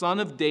 that a son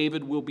of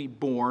David will be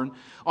born,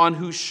 on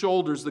whose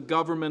shoulders the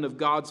government of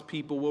God's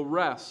people will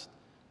rest.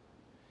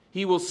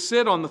 He will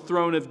sit on the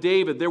throne of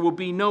David. There will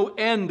be no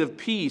end of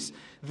peace.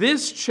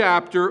 This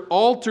chapter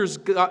alerts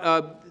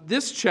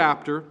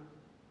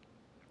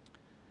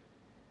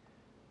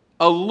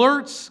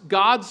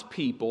God's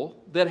people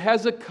that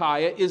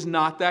Hezekiah is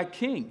not that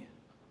king.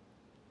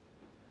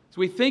 As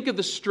we think of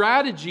the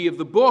strategy of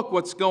the book,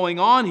 what's going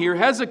on here,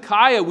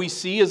 Hezekiah, we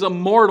see, is a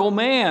mortal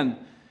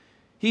man.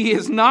 He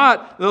is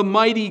not the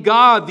mighty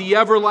God, the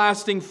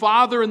everlasting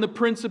Father, and the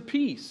Prince of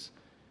Peace.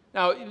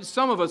 Now,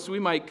 some of us, we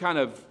might kind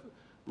of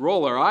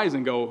roll our eyes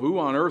and go, who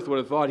on earth would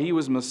have thought he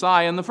was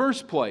Messiah in the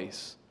first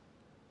place?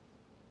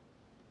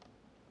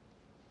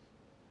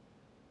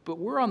 But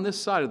we're on this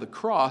side of the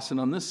cross and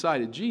on this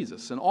side of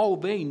Jesus, and all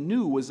they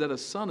knew was that a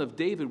son of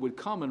David would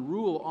come and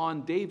rule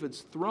on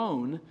David's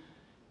throne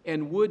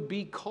and would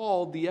be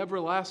called the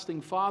everlasting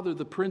Father,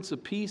 the Prince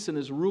of Peace, and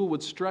his rule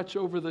would stretch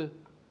over the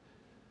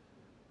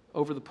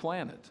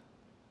planet.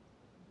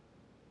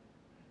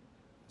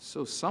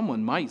 So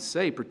someone might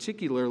say,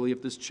 particularly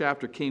if this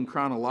chapter came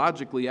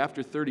chronologically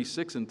after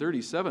 36 and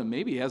 37,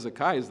 maybe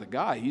Hezekiah is the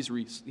guy.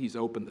 He's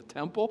opened the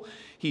temple.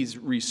 He's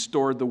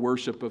restored the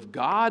worship of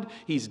God.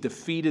 He's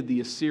defeated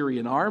the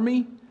Assyrian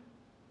army.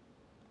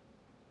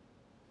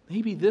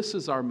 Maybe this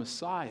is our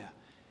Messiah.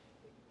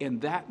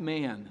 And that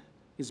man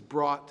is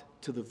brought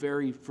to the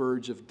very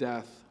verge of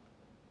death.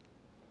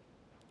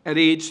 At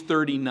age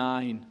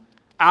 39,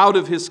 out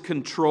of his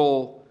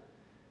control.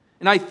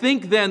 And I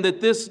think then that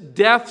this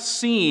death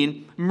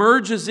scene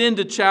merges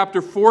into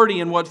chapter 40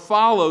 and what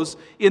follows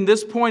in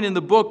this point in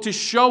the book to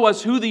show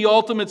us who the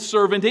ultimate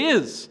servant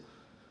is.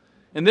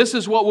 And this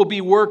is what will be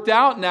worked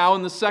out now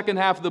in the second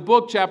half of the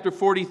book, chapter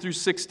 40 through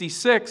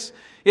 66.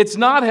 It's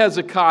not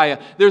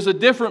Hezekiah. There's a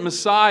different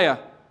Messiah.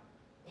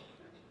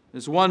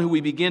 There's one who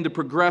we begin to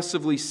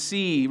progressively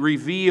see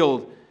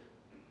revealed.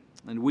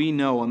 And we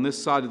know on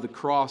this side of the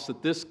cross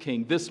that this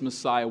king, this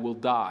Messiah, will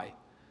die.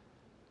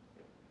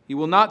 He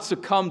will not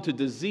succumb to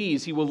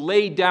disease. He will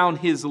lay down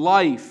his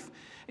life.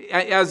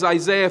 As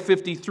Isaiah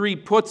 53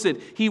 puts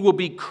it, he will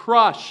be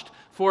crushed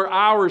for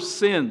our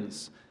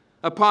sins.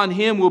 Upon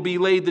him will be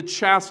laid the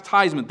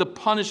chastisement, the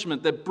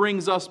punishment that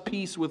brings us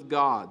peace with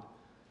God.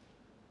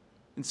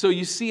 And so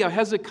you see how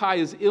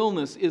Hezekiah's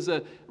illness is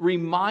a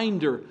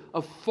reminder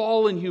of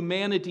fallen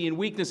humanity and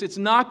weakness. It's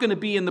not going to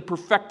be in the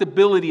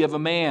perfectibility of a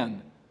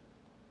man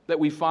that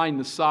we find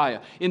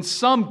Messiah. In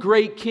some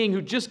great king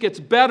who just gets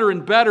better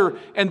and better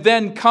and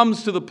then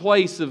comes to the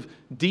place of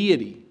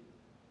deity.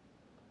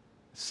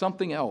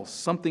 Something else,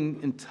 something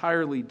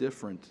entirely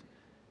different.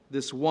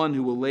 This one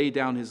who will lay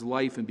down his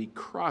life and be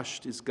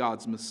crushed is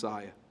God's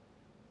Messiah.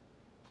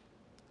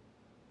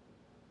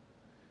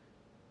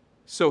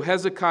 So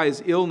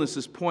Hezekiah's illness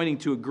is pointing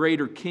to a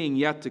greater king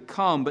yet to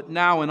come. But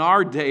now in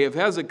our day, if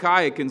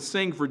Hezekiah can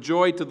sing for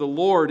joy to the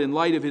Lord in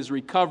light of his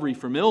recovery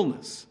from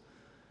illness,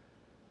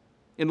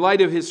 in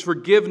light of his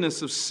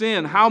forgiveness of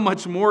sin, how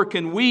much more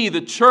can we,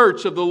 the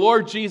church of the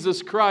Lord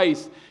Jesus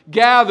Christ,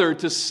 gather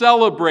to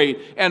celebrate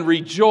and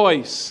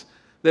rejoice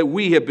that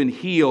we have been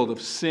healed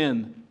of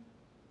sin?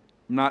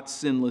 Not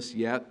sinless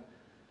yet,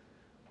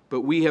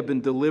 but we have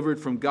been delivered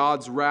from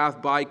God's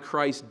wrath by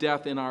Christ's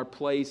death in our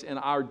place, and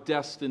our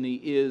destiny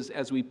is,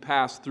 as we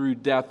pass through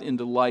death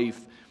into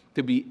life,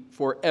 to be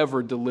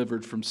forever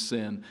delivered from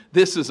sin.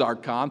 This is our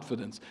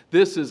confidence.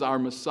 This is our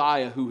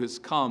Messiah who has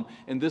come,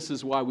 and this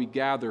is why we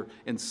gather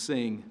and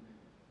sing.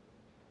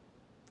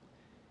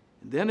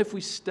 And then if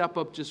we step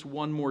up just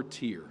one more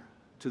tier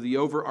to the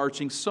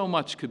overarching, so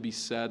much could be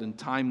said, and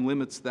time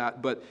limits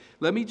that, but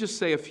let me just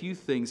say a few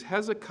things.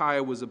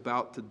 Hezekiah was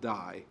about to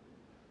die,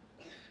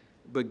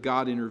 but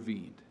God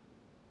intervened.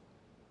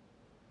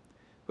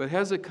 But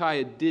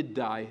Hezekiah did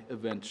die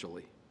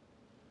eventually,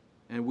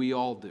 and we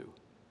all do.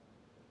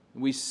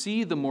 We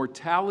see the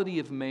mortality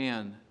of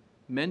man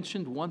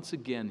mentioned once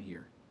again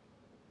here.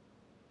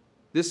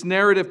 This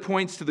narrative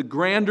points to the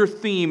grander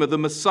theme of the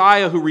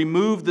Messiah who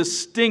removed the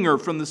stinger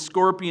from the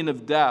scorpion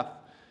of death,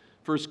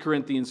 1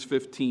 Corinthians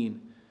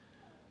 15.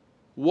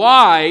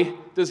 Why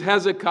does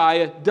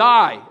Hezekiah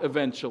die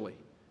eventually?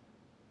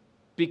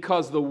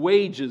 Because the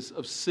wages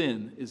of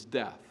sin is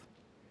death.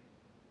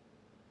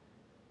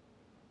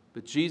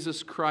 But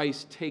Jesus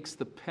Christ takes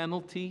the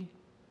penalty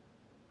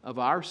of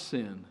our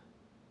sin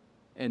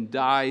and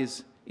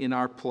dies in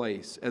our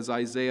place. As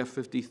Isaiah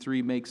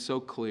 53 makes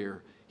so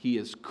clear, he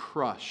is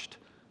crushed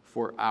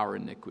for our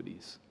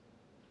iniquities.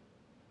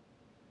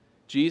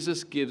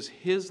 Jesus gives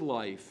his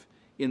life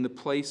in the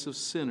place of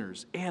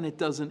sinners, and it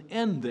doesn't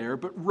end there,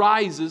 but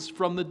rises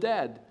from the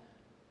dead.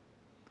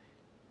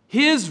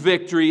 His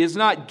victory is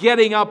not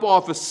getting up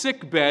off a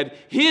sickbed.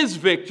 His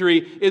victory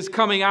is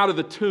coming out of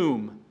the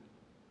tomb.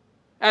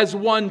 As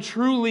one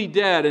truly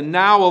dead and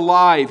now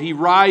alive, he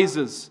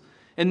rises.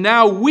 And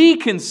now we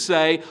can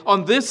say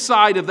on this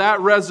side of that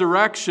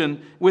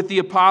resurrection with the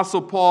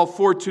Apostle Paul,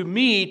 "For to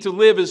me to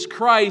live is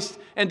Christ,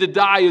 And to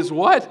die is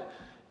what?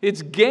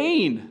 It's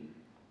gain.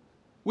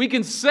 We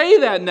can say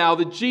that now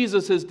that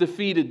Jesus has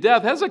defeated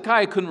death.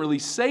 Hezekiah couldn't really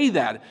say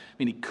that. I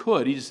mean, he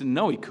could. He just didn't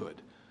know he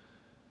could.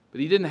 But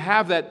he didn't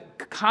have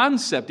that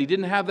concept. He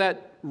didn't have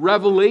that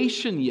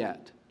revelation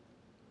yet.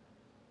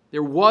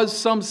 There was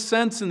some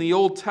sense in the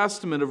Old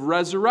Testament of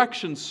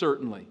resurrection,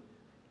 certainly.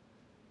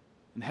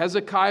 And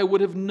Hezekiah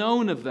would have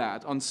known of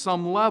that on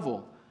some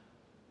level.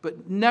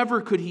 But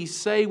never could he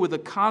say with a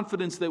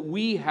confidence that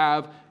we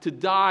have, to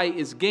die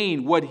is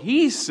gain. What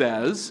he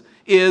says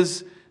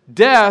is,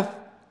 death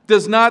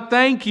does not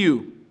thank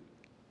you.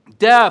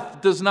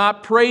 Death does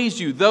not praise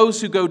you.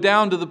 Those who go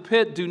down to the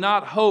pit do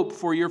not hope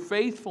for your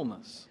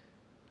faithfulness.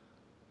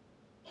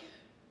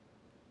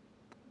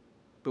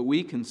 But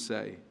we can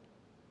say,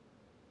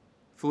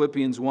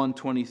 Philippians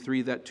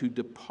 1:23, that to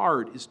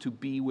depart is to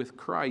be with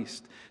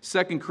Christ.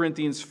 2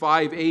 Corinthians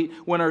 5:8,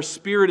 when our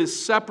spirit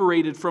is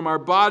separated from our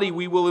body,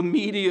 we will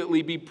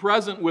immediately be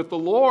present with the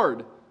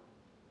Lord.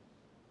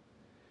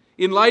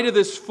 In light of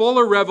this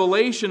fuller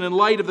revelation, in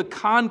light of the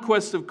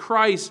conquest of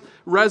Christ's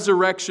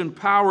resurrection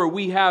power,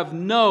 we have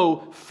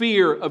no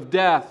fear of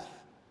death.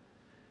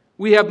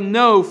 We have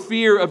no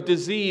fear of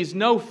disease,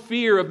 no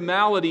fear of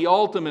malady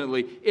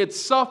ultimately. It's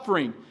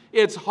suffering,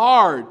 it's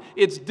hard,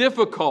 it's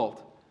difficult.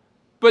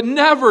 But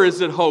never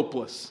is it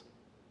hopeless.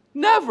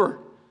 Never.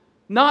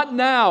 Not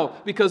now,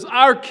 because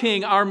our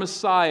King, our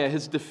Messiah,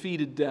 has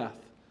defeated death.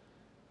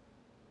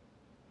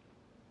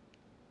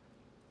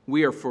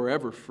 We are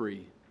forever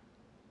free.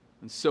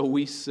 And so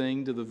we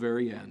sing to the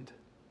very end.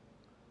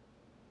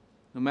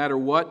 No matter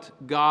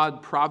what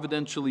God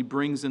providentially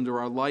brings into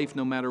our life,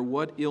 no matter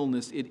what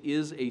illness, it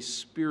is a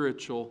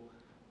spiritual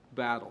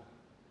battle.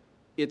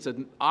 It's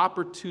an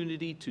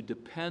opportunity to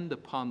depend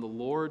upon the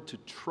Lord, to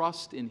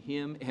trust in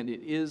Him, and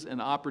it is an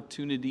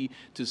opportunity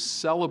to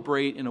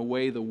celebrate in a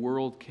way the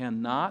world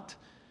cannot,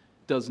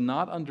 does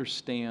not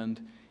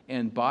understand,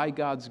 and by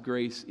God's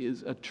grace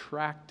is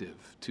attractive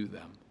to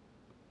them.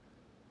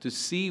 To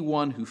see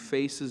one who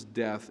faces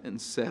death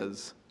and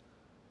says,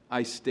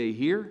 I stay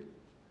here,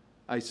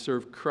 I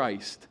serve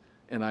Christ,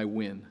 and I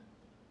win.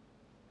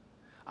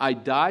 I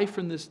die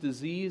from this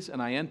disease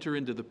and I enter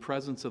into the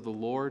presence of the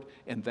Lord,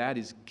 and that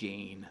is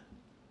gain.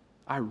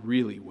 I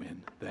really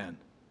win then.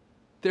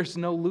 There's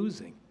no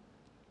losing.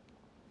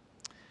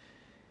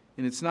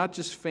 And it's not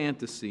just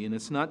fantasy, and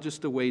it's not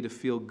just a way to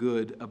feel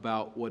good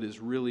about what is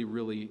really,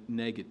 really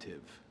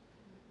negative.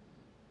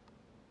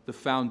 The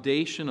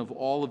foundation of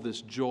all of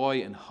this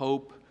joy and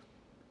hope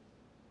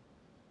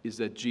is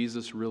that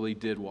Jesus really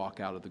did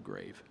walk out of the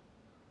grave.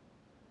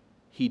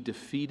 He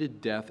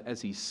defeated death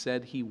as He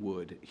said He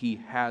would. He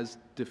has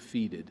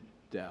defeated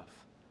death.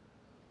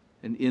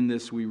 And in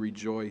this we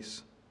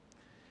rejoice.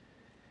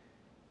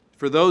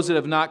 For those that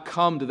have not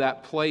come to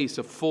that place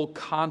of full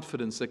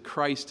confidence that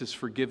Christ has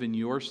forgiven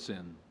your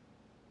sin,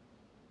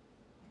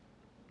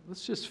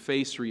 let's just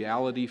face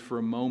reality for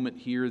a moment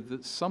here.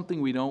 That's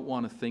something we don't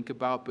want to think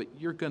about, but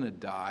you're going to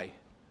die.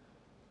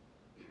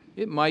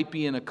 It might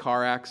be in a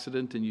car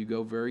accident and you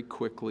go very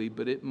quickly,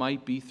 but it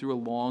might be through a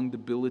long,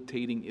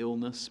 debilitating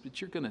illness, but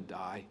you're going to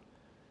die.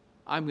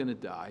 I'm going to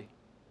die.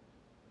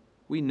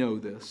 We know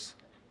this.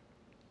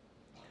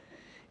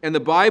 And the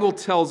Bible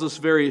tells us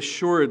very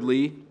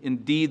assuredly,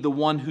 indeed, the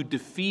one who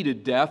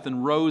defeated death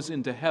and rose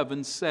into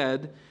heaven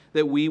said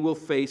that we will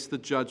face the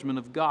judgment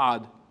of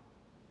God.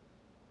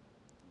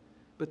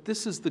 But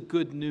this is the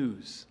good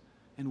news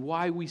and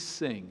why we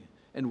sing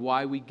and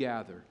why we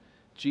gather.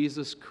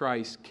 Jesus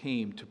Christ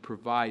came to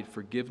provide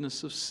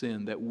forgiveness of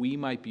sin that we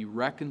might be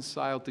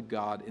reconciled to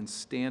God and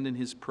stand in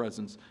His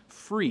presence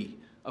free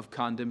of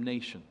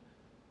condemnation.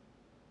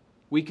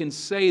 We can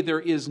say there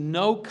is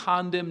no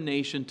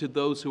condemnation to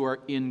those who are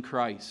in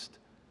Christ.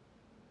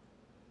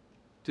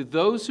 To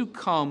those who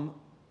come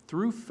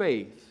through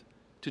faith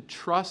to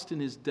trust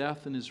in His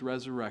death and His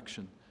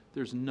resurrection,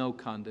 there's no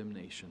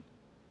condemnation.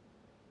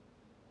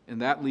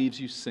 And that leaves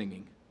you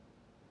singing.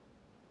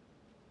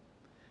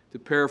 To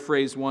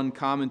paraphrase one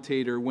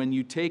commentator, when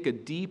you take a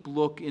deep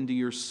look into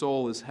your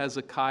soul, as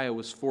Hezekiah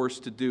was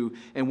forced to do,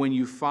 and when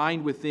you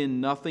find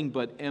within nothing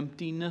but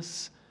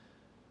emptiness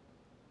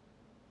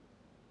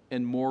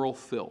and moral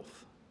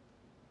filth,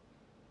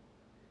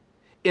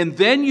 and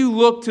then you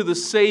look to the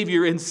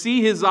Savior and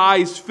see His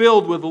eyes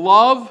filled with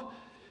love,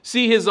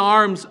 see His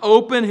arms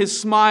open, His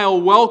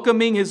smile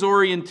welcoming, His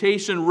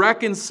orientation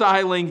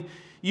reconciling,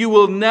 you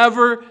will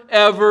never,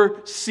 ever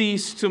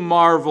cease to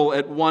marvel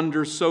at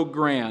wonder so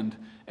grand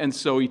and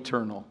so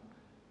eternal.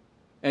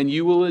 And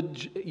you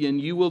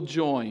will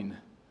join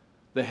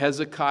the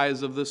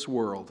Hezekiahs of this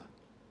world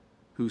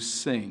who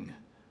sing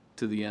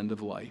to the end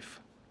of life.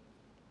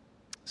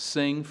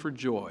 Sing for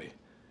joy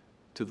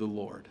to the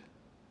Lord.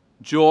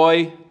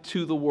 Joy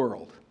to the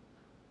world.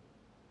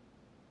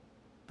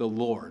 The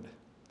Lord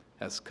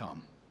has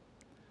come.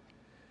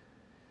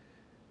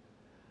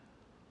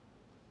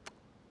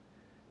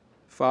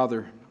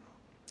 Father,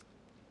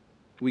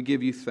 we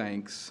give You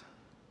thanks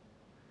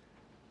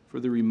for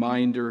the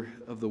reminder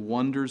of the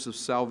wonders of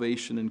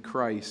salvation in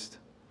Christ.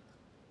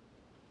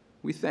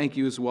 We thank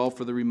you as well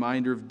for the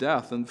reminder of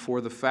death and for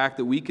the fact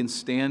that we can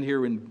stand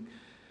here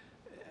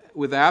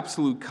with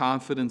absolute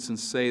confidence and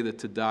say that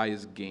to die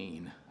is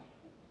gain.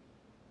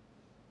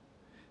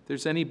 If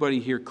there's anybody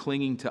here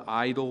clinging to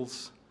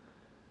idols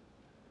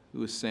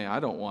who is saying, I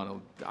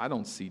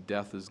don't see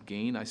death as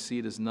gain, I see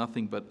it as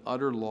nothing but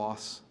utter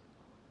loss,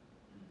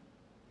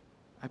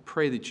 I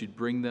pray that you'd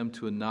bring them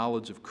to a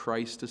knowledge of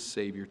Christ as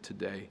Savior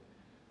today.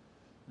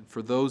 And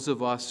for those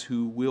of us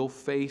who will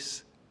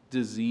face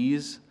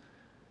disease,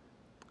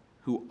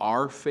 who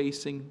are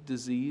facing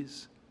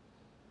disease,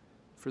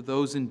 for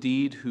those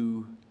indeed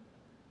who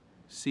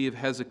see of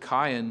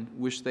Hezekiah and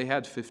wish they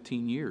had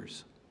 15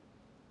 years,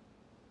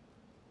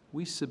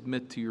 we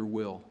submit to your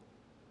will.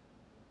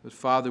 But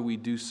Father, we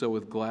do so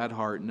with glad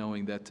heart,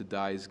 knowing that to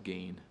die is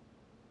gain.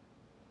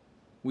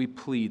 We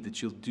plead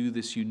that you'll do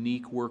this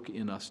unique work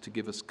in us to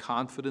give us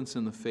confidence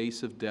in the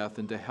face of death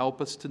and to help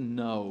us to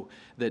know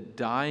that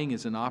dying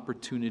is an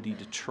opportunity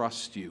to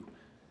trust you.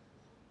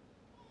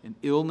 And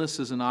illness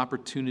is an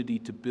opportunity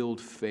to build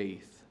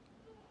faith.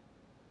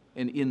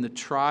 And in the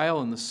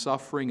trial and the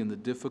suffering and the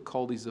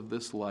difficulties of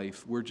this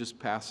life, we're just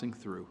passing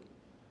through.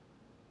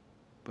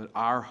 But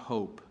our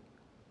hope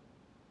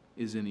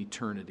is in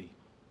eternity.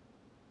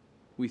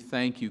 We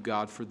thank you,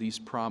 God, for these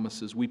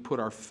promises. We put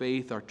our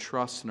faith, our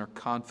trust, and our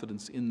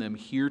confidence in them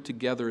here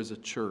together as a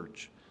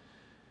church.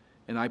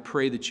 And I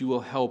pray that you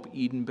will help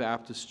Eden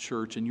Baptist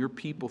Church and your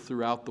people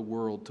throughout the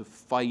world to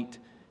fight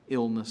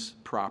illness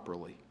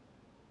properly.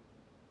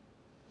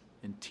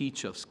 And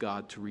teach us,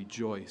 God, to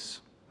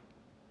rejoice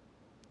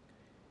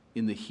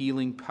in the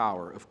healing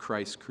power of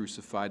Christ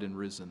crucified and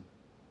risen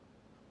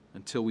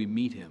until we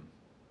meet him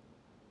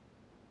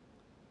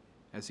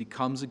as he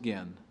comes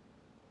again,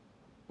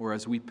 or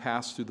as we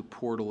pass through the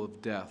portal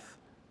of death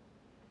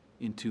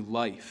into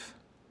life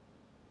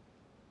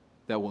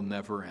that will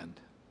never end.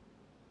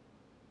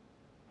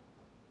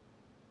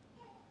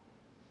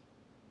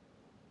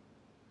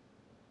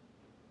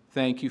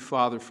 Thank you,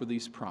 Father, for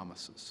these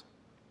promises,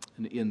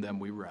 and in them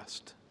we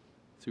rest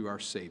through our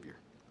Savior.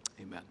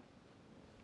 Amen.